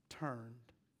turned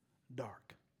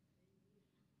dark.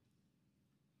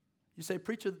 You say,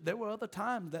 preacher, there were other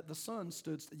times that the sun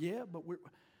stood still. Yeah, but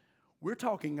we're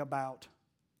talking about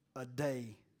a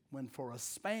day when for a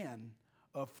span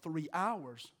of 3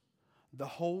 hours, the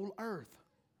whole earth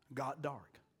got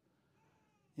dark.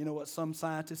 You know what some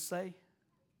scientists say?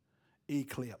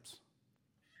 Eclipse.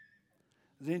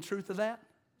 Is there any truth to that?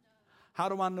 How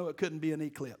do I know it couldn't be an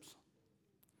eclipse?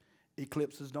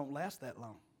 Eclipses don't last that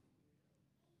long.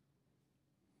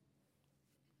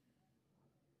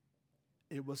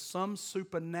 It was some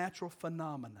supernatural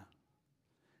phenomena.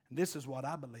 And this is what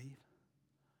I believe.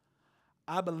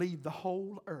 I believe the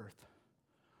whole earth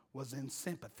was in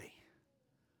sympathy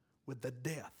with the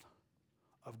death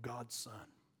of God's Son.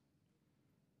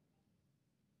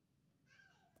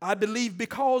 I believe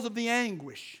because of the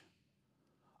anguish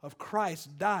of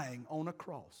Christ dying on a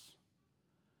cross,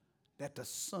 that the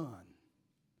sun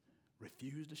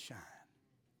refused to shine.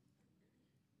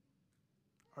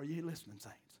 Are you listening,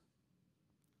 saints?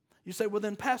 You say, well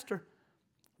then, Pastor,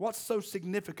 what's so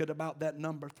significant about that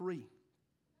number 3?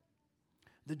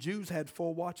 The Jews had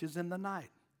 4 watches in the night.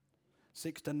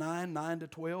 6 to 9, 9 to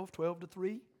 12, 12 to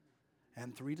 3,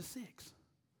 and 3 to 6.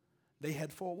 They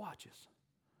had 4 watches.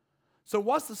 So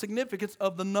what's the significance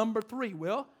of the number 3?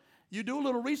 Well, you do a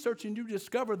little research and you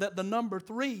discover that the number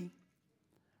 3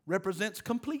 represents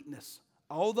completeness.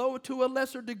 Although to a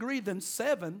lesser degree than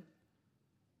 7,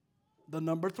 the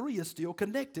number 3 is still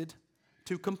connected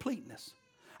to completeness.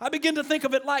 I begin to think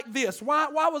of it like this. Why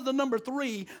was the number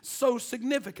 3 so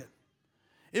significant?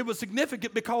 It was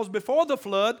significant because before the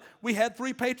flood, we had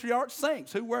 3 patriarch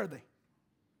saints. Who were they?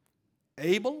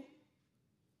 Abel,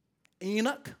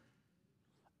 Enoch,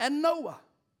 and Noah.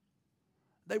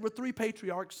 They were 3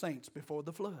 patriarch saints before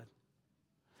the flood.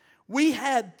 We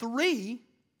had 3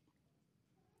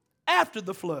 after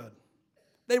the flood.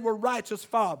 They were righteous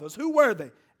fathers. Who were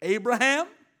they? Abraham,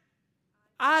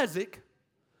 Isaac,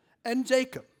 and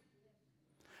Jacob.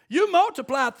 You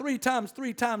multiply 3 times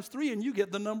 3 times 3 and you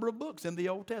get the number of books in the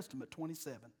Old Testament,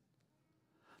 27.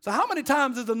 So how many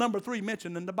times is the number 3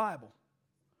 mentioned in the Bible?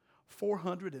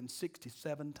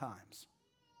 467 times.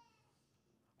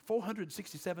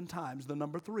 467 times the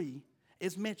number 3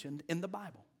 is mentioned in the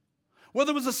Bible. Well,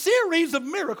 there was a series of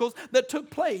miracles that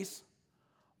took place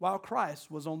while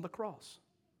Christ was on the cross.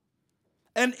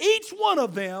 And each one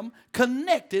of them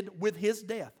connected with his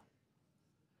death.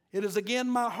 It is again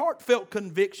my heartfelt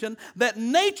conviction that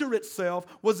nature itself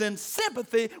was in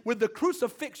sympathy with the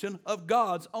crucifixion of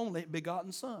God's only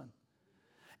begotten Son.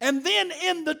 And then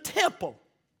in the temple,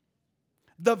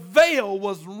 the veil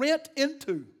was rent in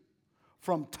 2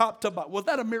 from top to bottom. Was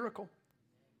that a miracle?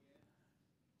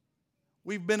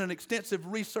 We've been in extensive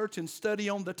research and study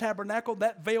on the tabernacle.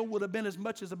 That veil would have been as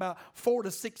much as about 4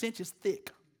 to 6 inches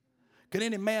thick. Could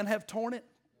any man have torn it?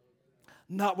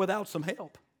 Not without some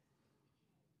help.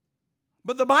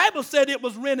 But the Bible said it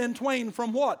was rent in twain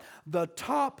from what? The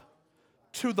top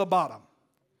to the bottom.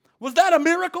 Was that a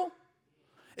miracle?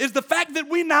 Is the fact that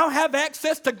we now have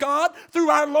access to God through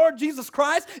our Lord Jesus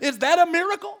Christ, is that a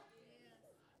miracle?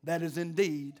 That is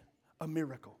indeed a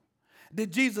miracle.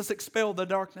 Did Jesus expel the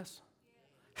darkness?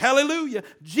 Hallelujah.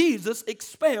 Jesus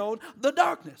expelled the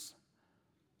darkness.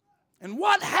 And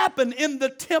what happened in the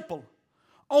temple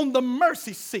on the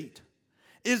mercy seat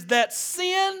is that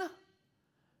sin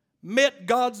met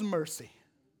God's mercy.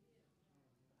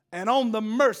 And on the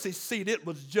mercy seat, it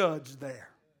was judged there.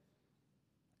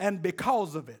 And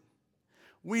because of it,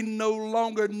 we no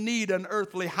longer need an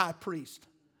earthly high priest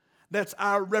that's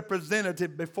our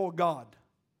representative before God.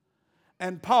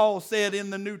 And Paul said in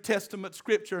the New Testament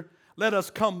scripture, let us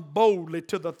come boldly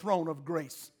to the throne of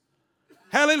grace.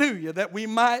 Hallelujah, that we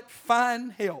might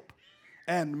find help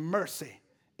and mercy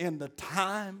in the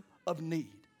time of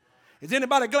need. Is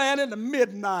anybody glad in the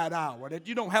midnight hour that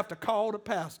you don't have to call the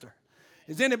pastor?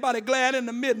 Is anybody glad in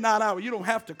the midnight hour you don't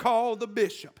have to call the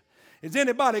bishop? Is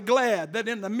anybody glad that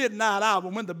in the midnight hour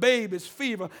when the baby's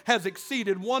fever has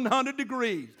exceeded 100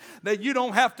 degrees that you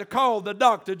don't have to call the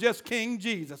doctor, just King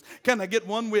Jesus? Can I get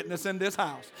one witness in this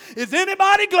house? Is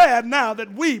anybody glad now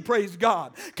that we, praise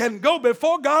God, can go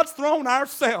before God's throne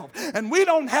ourselves and we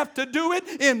don't have to do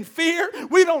it in fear.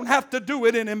 We don't have to do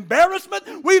it in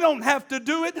embarrassment. We don't have to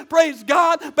do it, praise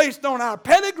God, based on our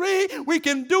pedigree. We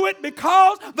can do it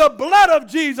because the blood of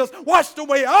Jesus washed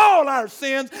away all our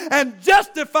sins and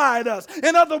justified us.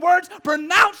 In other words,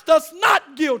 pronounced us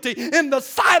not guilty in the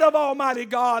sight of Almighty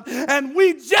God. And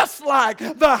we, just like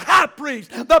the high priest,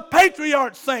 the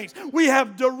patriarch saints, we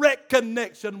have direct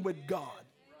connection with God.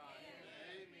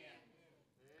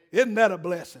 Isn't that a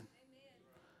blessing?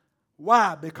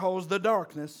 Why? Because the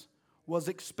darkness was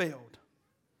expelled.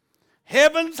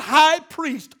 Heaven's high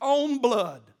priest's own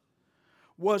blood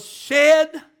was shed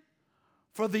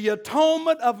for the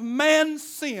atonement of man's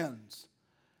sins,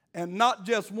 and not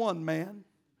just one man,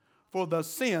 for the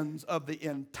sins of the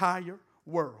entire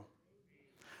world.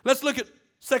 Let's look at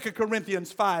 2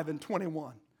 Corinthians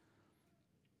 5:21.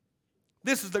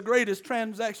 This is the greatest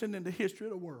transaction in the history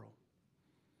of the world.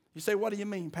 You say, what do you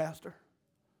mean, Pastor?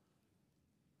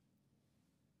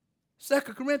 2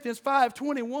 Corinthians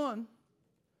 5:21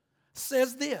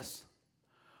 says this,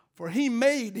 for he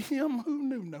made him who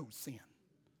knew no sin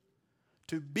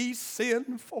to be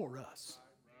sin for us,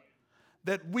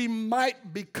 that we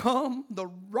might become the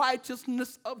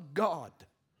righteousness of God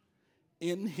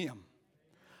in him.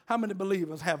 How many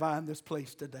believers have I in this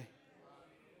place today?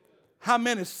 How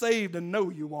many saved and know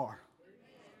you are?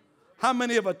 How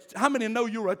many know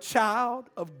you're a child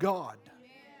of God?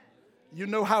 You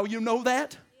know how you know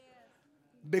that?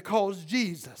 Because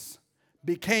Jesus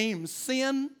became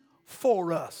sin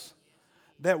for us,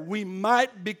 that we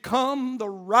might become the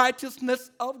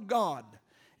righteousness of God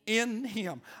in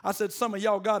him. I said, some of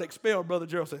y'all got expelled, Brother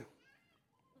Gerald said.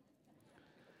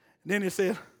 Then he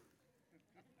said,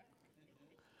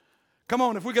 come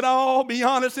on, if we could all be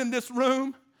honest in this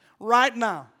room right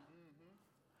now,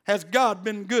 has God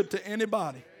been good to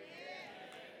anybody?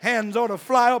 Hands ought to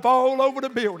fly up all over the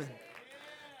building.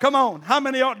 Come on, how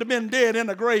many ought to have been dead in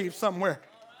a grave somewhere?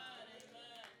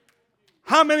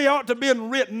 How many ought to have been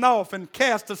written off and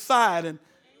cast aside and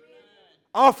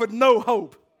offered no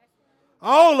hope?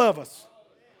 All of us.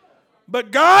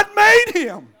 But God made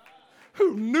him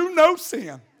who knew no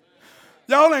sin.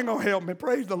 Y'all ain't going to help me.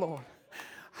 Praise the Lord.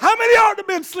 How many ought to have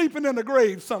been sleeping in a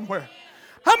grave somewhere?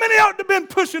 How many ought to have been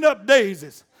pushing up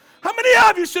daisies? How many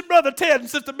of you should Brother Ted and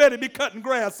Sister Betty be cutting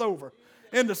grass over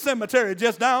in the cemetery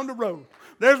just down the road?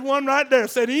 There's one right there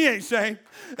said he ain't ashamed,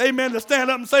 amen, to stand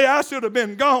up and say, I should have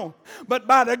been gone. But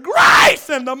by the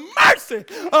grace and the mercy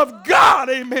of God,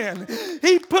 amen,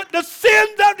 he put the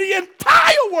sins of the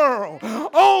entire world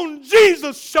on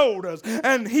Jesus' shoulders.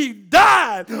 And he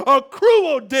died a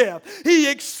cruel death. He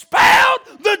expelled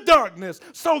the darkness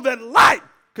so that light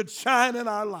could shine in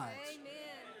our lives. Amen.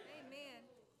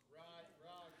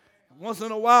 Once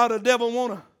in a while, the devil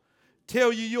want to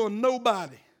tell you you're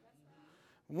nobody.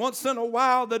 Once in a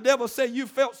while, the devil said you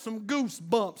felt some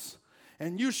goosebumps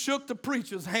and you shook the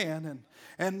preacher's hand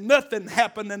and nothing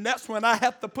happened. And that's when I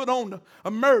have to put on the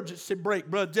emergency brake,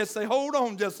 brother. Just say, hold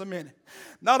on just a minute.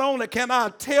 Not only can I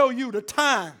tell you the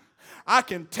time, I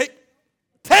can take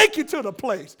you to the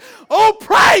place. Oh,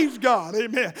 praise God.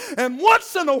 Amen. And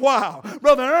once in a while,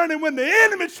 Brother Ernie, when the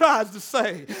enemy tries to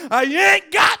say, you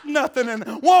ain't got nothing and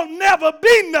won't never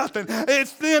be nothing,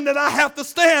 it's then that I have to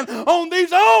stand on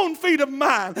these own feet of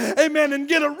mine. Amen. And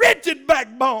get a rigid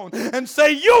backbone and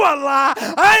say, you a lie.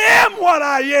 I am what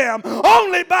I am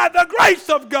only by the grace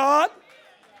of God.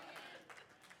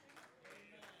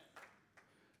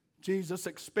 Jesus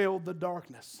expelled the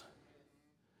darkness,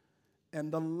 and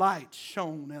the light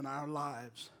shone in our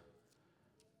lives.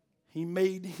 He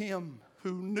made him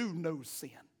who knew no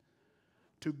sin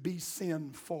to be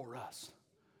sin for us.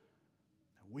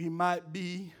 We might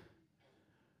become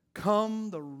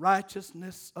the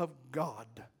righteousness of God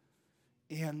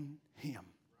in him.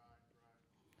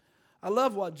 I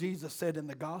love what Jesus said in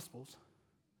the Gospels.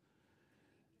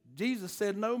 Jesus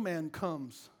said, no man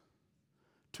comes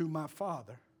to my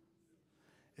Father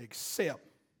except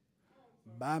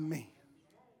by me.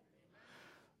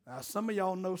 Now, some of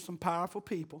y'all know some powerful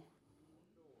people.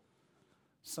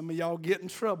 Some of y'all get in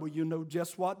trouble. You know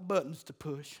just what buttons to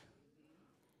push.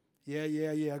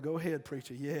 Yeah. Go ahead,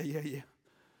 preacher. Yeah.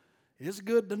 It's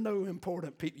good to know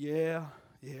important people. Yeah.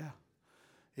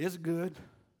 It's good.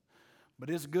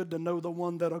 But it's good to know the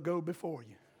one that'll go before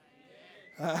you.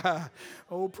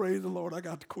 Oh, praise the Lord. I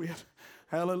got to quit.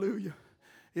 Hallelujah.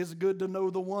 It's good to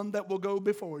know the one that will go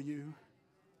before you.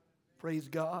 Praise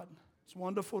God. It's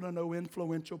wonderful to know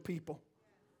influential people.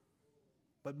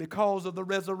 But because of the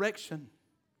resurrection,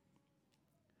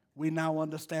 we now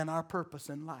understand our purpose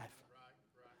in life.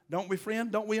 Don't we, friend?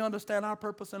 Don't we understand our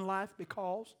purpose in life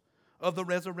because of the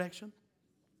resurrection?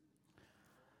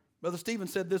 Brother Stephen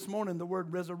said this morning the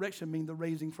word resurrection means the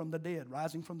raising from the dead,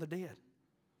 rising from the dead.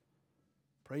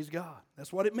 Praise God.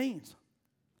 That's what it means.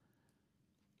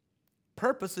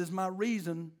 Purpose is my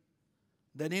reason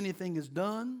that anything is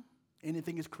done,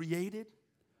 anything is created,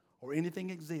 or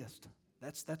anything exists.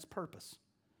 That's purpose.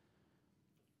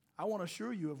 I want to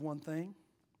assure you of one thing.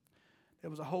 There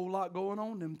was a whole lot going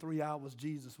on in them 3 hours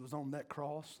Jesus was on that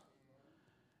cross,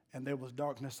 and there was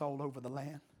darkness all over the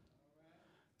land.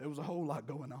 There was a whole lot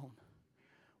going on.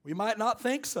 We might not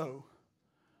think so.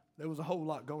 There was a whole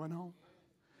lot going on.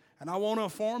 And I want to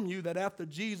inform you that after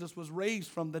Jesus was raised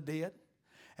from the dead,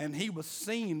 and he was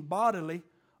seen bodily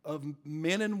of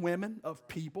men and women, of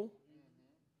people.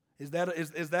 Is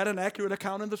that an accurate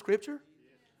account in the scripture?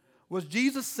 Was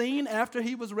Jesus seen after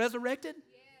he was resurrected?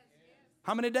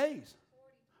 How many days?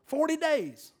 40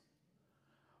 days.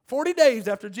 40 days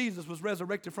after Jesus was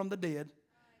resurrected from the dead,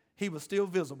 he was still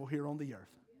visible here on the earth.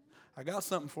 I got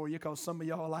something for you because some of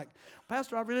y'all are like,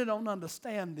 Pastor, I really don't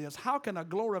understand this. How can a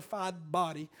glorified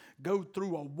body go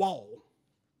through a wall?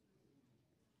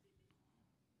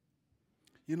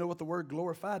 You know what the word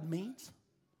glorified means?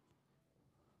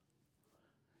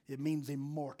 It means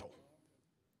immortal.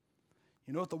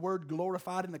 You know what the word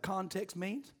glorified in the context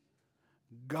means?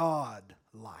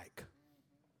 God-like.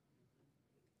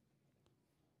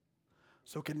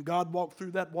 So can God walk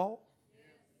through that wall?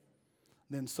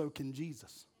 Then so can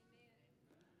Jesus.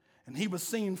 And he was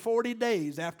seen 40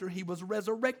 days after he was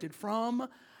resurrected from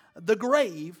the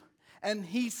grave, and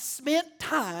he spent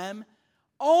time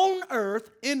on earth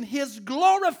in his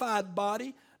glorified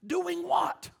body doing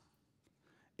what?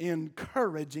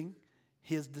 Encouraging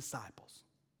his disciples.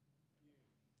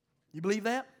 You believe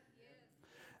that?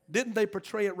 Didn't they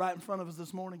portray it right in front of us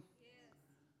this morning?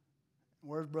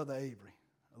 Where's Brother Avery?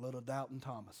 A little doubting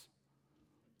Thomas.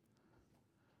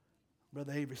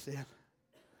 Brother Avery said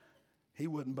he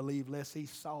wouldn't believe lest he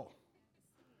saw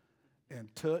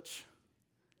and touch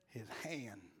his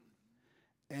hand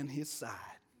and his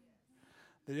side.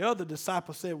 The other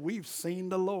disciple said, we've seen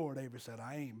the Lord. Avery said,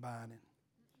 I ain't buying it.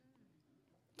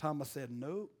 Thomas said,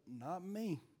 nope, not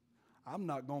me. I'm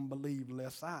not going to believe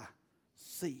lest I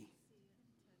see.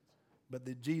 But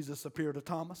did Jesus appear to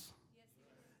Thomas?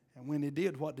 And when he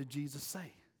did, what did Jesus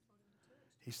say?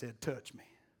 He said, touch me.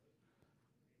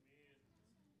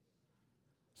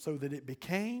 So that it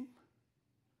became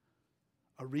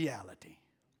a reality.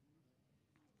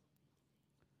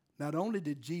 Not only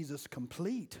did Jesus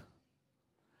complete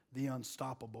the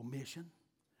unstoppable mission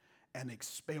and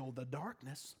expel the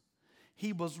darkness,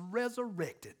 he was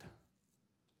resurrected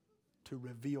to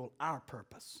reveal our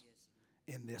purpose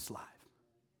in this life.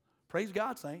 Praise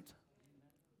God, saints.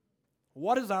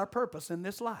 What is our purpose in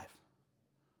this life?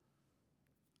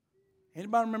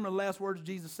 Anybody remember the last words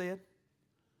Jesus said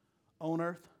on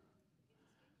earth?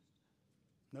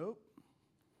 Nope.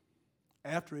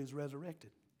 After he's resurrected.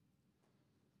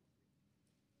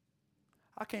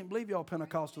 I can't believe y'all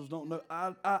Pentecostals don't know.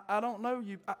 I don't know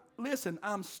you. Listen,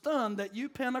 I'm stunned that you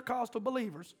Pentecostal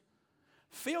believers,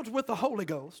 filled with the Holy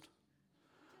Ghost,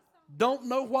 don't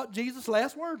know what Jesus'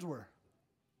 last words were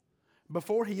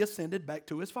before he ascended back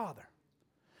to his Father.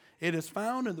 It is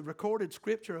found in the recorded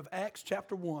scripture of Acts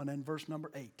chapter 1 and verse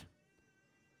number 8.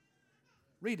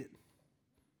 Read it.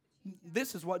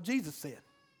 This is what Jesus said.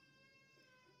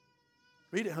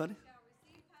 Read it, honey.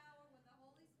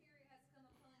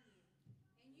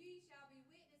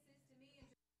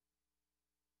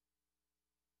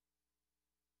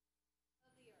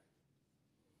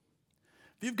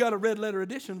 If you've got a red letter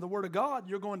edition of the Word of God,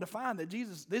 you're going to find that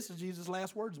this is Jesus'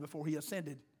 last words before he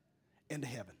ascended into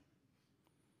heaven.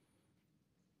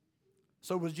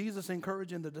 So was Jesus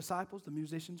encouraging the disciples? The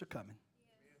musicians are coming.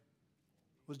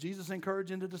 Was Jesus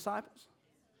encouraging the disciples?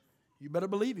 You better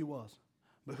believe he was.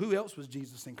 But who else was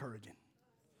Jesus encouraging?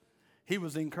 He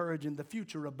was encouraging the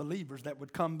future of believers that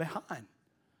would come behind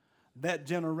that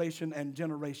generation and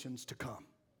generations to come.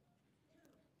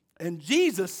 And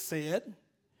Jesus said,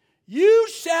 you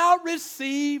shall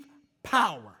receive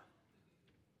power.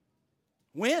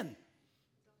 When?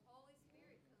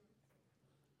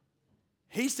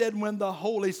 He said, when the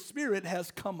Holy Spirit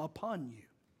has come upon you.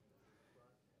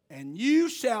 And you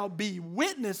shall be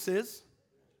witnesses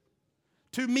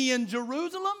to me in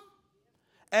Jerusalem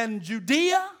and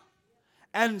Judea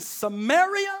and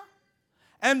Samaria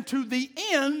and to the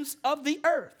ends of the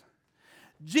earth.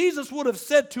 Jesus would have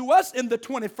said to us in the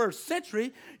 21st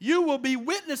century, you will be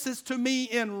witnesses to me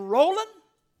in Roland,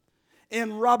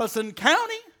 in Robeson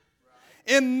County,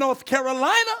 in North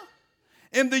Carolina,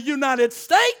 in the United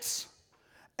States,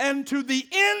 and to the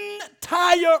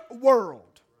entire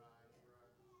world.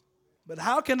 But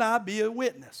how can I be a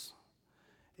witness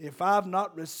if I've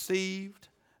not received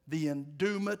the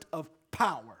endowment of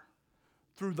power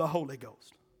through the Holy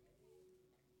Ghost?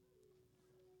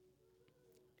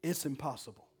 It's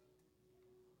impossible.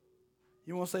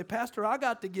 You want to say, Pastor, I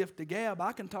got the gift of gab.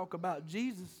 I can talk about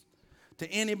Jesus to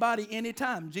anybody,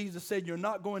 anytime. Jesus said you're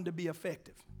not going to be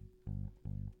effective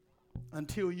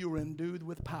until you are endued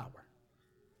with power.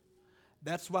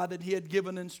 That's why that he had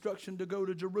given instruction to go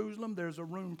to Jerusalem. There's a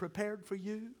room prepared for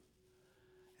you,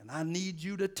 and I need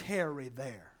you to tarry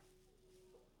there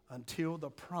until the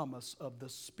promise of the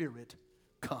Spirit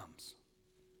comes.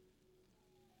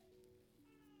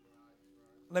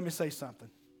 Let me say something.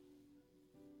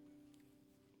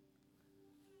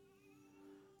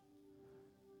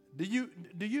 Do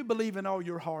you believe in all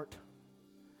your heart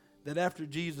that after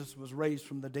Jesus was raised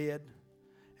from the dead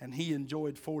and he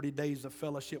enjoyed 40 days of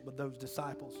fellowship with those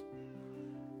disciples,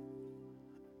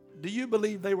 do you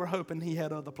believe they were hoping he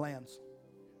had other plans?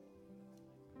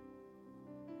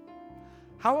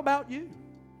 How about you?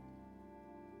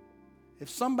 If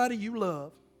somebody you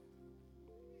love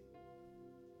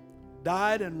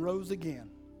died and rose again,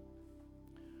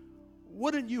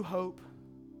 wouldn't you hope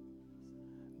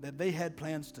that they had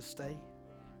plans to stay?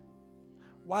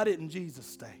 Why didn't Jesus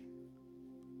stay?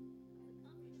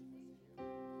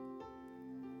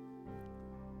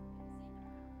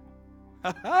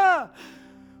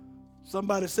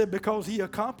 Somebody said because he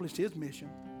accomplished his mission.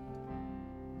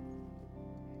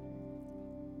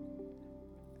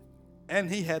 And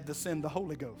he had to send the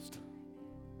Holy Ghost.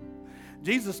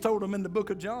 Jesus told him in the book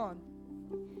of John,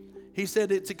 he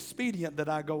said, it's expedient that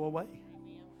I go away.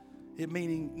 It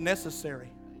meaning necessary.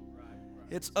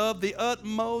 It's of the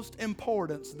utmost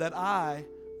importance that I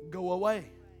go away.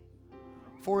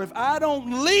 For if I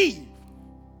don't leave,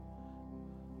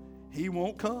 he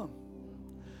won't come.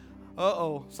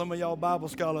 Some of y'all Bible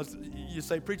scholars, you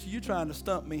say, preacher, you trying to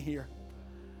stump me here.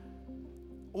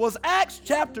 Was Acts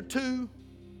chapter 2,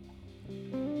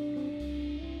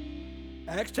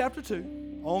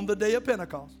 on the day of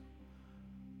Pentecost,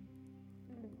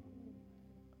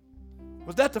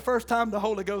 was that the first time the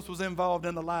Holy Ghost was involved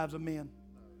in the lives of men?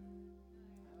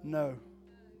 No.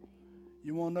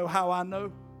 You want to know how I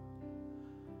know?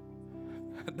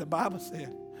 The Bible said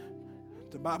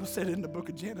in the book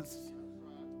of Genesis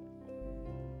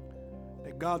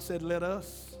that God said, let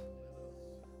us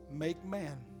make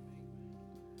man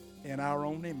in our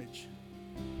own image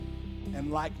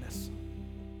and likeness.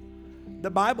 The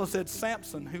Bible said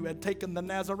Samson, who had taken the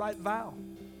Nazirite vow,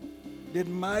 did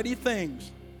mighty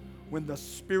things when the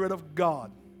Spirit of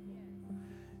God.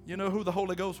 You know who the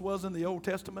Holy Ghost was in the Old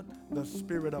Testament? The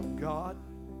Spirit of God.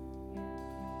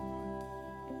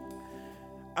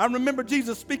 I remember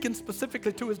Jesus speaking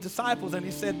specifically to his disciples, and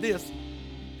he said this,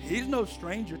 he's no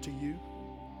stranger to you.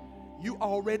 You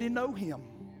already know him.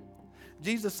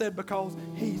 Jesus said, because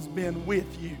he's been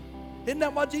with you. Isn't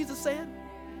that what Jesus said?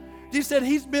 Jesus said,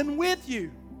 he's been with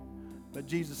you. But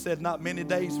Jesus said, not many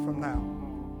days from now,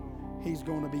 he's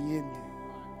going to be in you.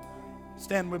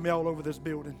 Stand with me all over this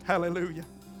building. Hallelujah.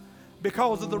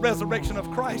 Because of the resurrection of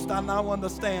Christ, I now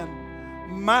understand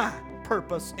my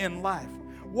purpose in life.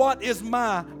 What is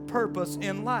my purpose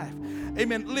in life?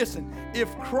 Amen. Listen,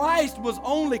 if Christ was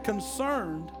only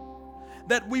concerned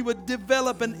that we would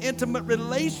develop an intimate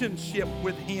relationship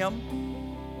with him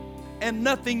and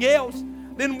nothing else,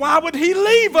 then why would he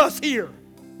leave us here?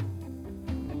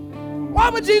 Why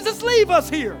would Jesus leave us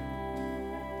here?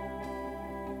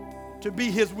 To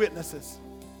be his witnesses.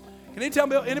 Can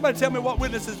anybody tell me what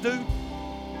witnesses do?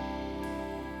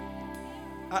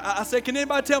 I said, can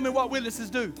anybody tell me what witnesses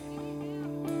do?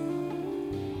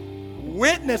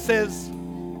 Witnesses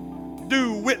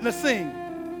do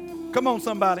witnessing. Come on,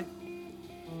 somebody.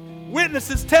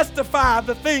 Witnesses testify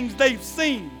the things they've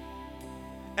seen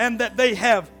and that they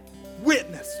have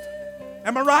witnessed.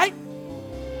 Am I right?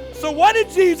 So what did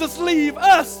Jesus leave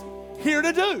us here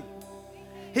to do?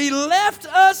 He left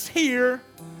us here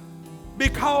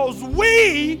because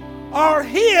we are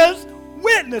his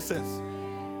witnesses.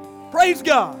 Praise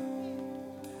God.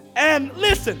 And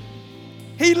listen,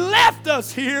 he left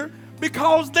us here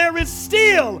because there is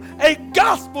still a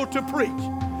gospel to preach.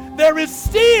 There is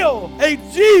still a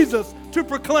Jesus to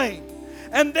proclaim.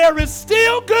 And there is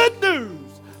still good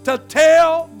news to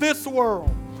tell this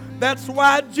world. That's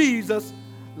why Jesus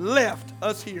left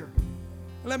us here.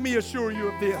 Let me assure you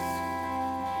of this.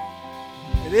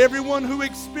 That everyone who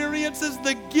experiences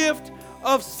the gift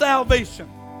of salvation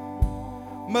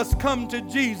must come to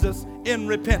Jesus in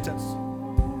repentance.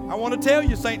 I want to tell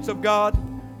you, saints of God,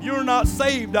 you're not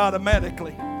saved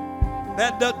automatically.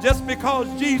 Just because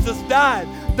Jesus died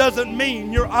doesn't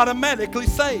mean you're automatically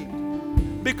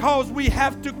saved. Because we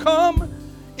have to come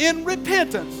in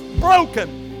repentance,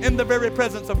 broken in the very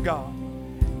presence of God.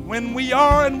 When we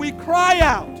are and we cry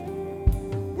out,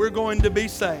 we're going to be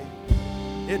saved.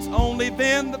 It's only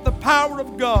then that the power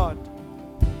of God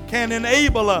can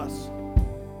enable us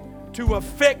to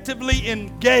effectively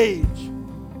engage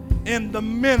in the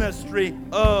ministry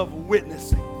of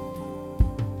witnessing.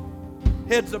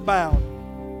 Heads are bowed,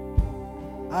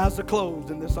 eyes are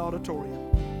closed in this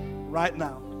auditorium right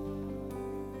now.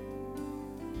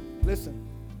 Listen,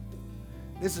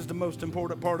 This is the most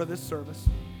important part of this service.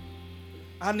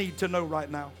 I need to know right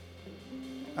now.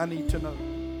 I need to know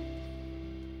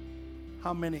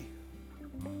how many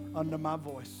under my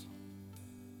voice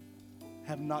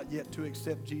have not yet to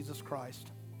accept Jesus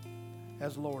Christ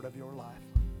as Lord of your life.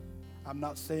 I'm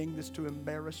not saying this to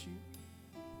embarrass you.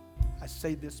 I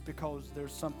say this because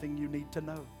there's something you need to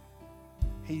know.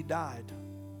 He died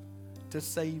to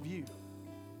save you,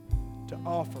 to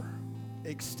offer,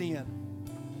 extend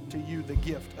to you the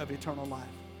gift of eternal life.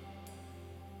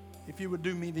 If you would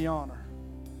do me the honor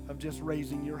of just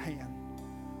raising your hand,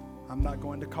 I'm not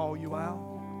going to call you out.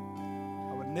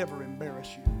 I would never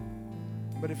embarrass you.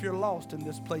 But if you're lost in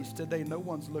this place today, no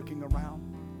one's looking around,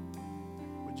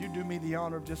 would you do me the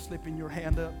honor of just slipping your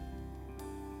hand up?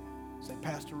 Say,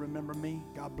 Pastor, remember me?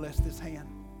 God bless this hand.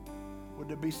 Would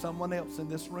there be someone else in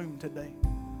this room today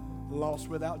lost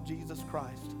without Jesus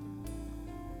Christ?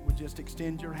 Would just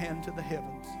extend your hand to the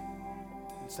heavens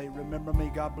and say, remember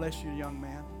me. God bless you, young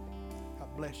man. God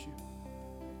bless you.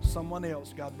 Someone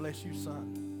else, God bless you,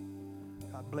 son.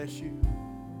 God bless you.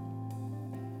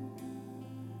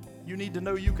 You need to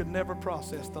know you could never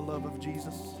process the love of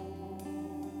Jesus.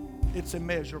 It's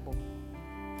immeasurable.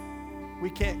 We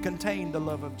can't contain the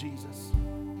love of Jesus.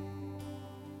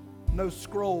 No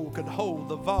scroll could hold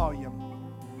the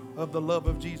volume of the love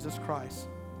of Jesus Christ.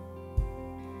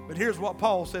 But here's what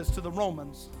Paul says to the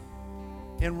Romans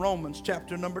in Romans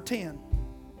chapter number 10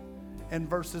 and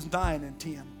verses 9 and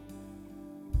 10.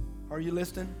 Are you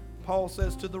listening? Paul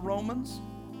says to the Romans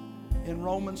in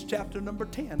Romans chapter number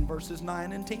 10, verses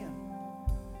 9 and 10.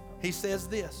 He says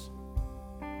this: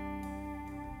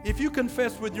 if you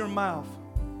confess with your mouth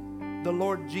the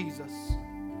Lord Jesus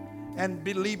and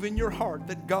believe in your heart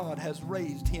that God has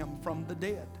raised him from the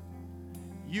dead,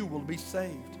 you will be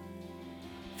saved.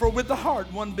 For with the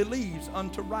heart one believes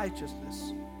unto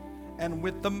righteousness, and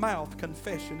with the mouth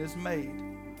confession is made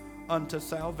unto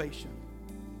salvation.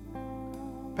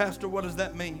 Pastor, what does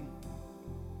that mean?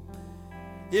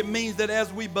 It means that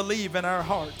as we believe in our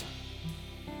heart,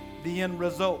 the end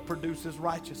result produces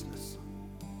righteousness.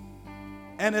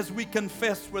 And as we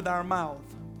confess with our mouth,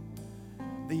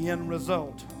 the end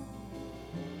result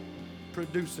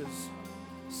produces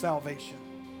salvation.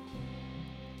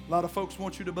 A lot of folks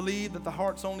want you to believe that the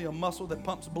heart's only a muscle that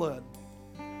pumps blood.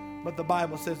 But the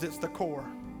Bible says it's the core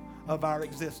of our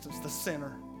existence, the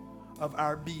center of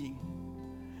our being.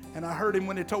 And I heard him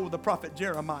when he told the prophet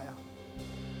Jeremiah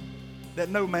that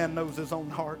no man knows his own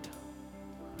heart,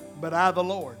 but I, the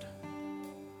Lord,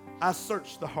 I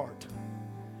search the heart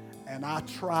and I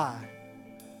try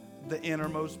the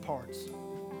innermost parts.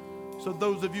 So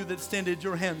those of you that extended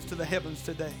your hands to the heavens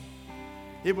today,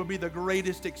 it will be the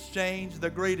greatest exchange,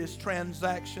 the greatest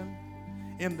transaction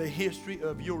in the history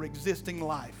of your existing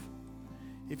life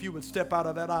if you would step out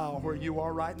of that aisle where you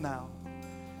are right now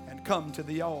and come to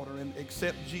the altar and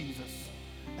accept Jesus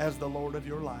as the Lord of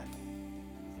your life.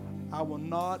 I will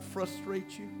not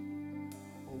frustrate you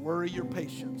or worry your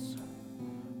patience,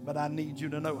 but I need you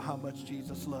to know how much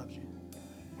Jesus loves you.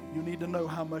 You need to know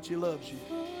how much he loves you.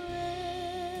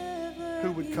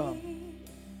 Who would come?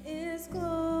 Is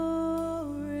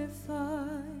glorified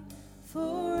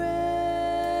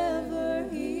forever.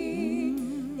 He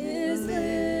is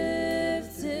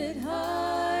lifted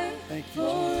high. Thank you,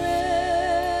 Jesus.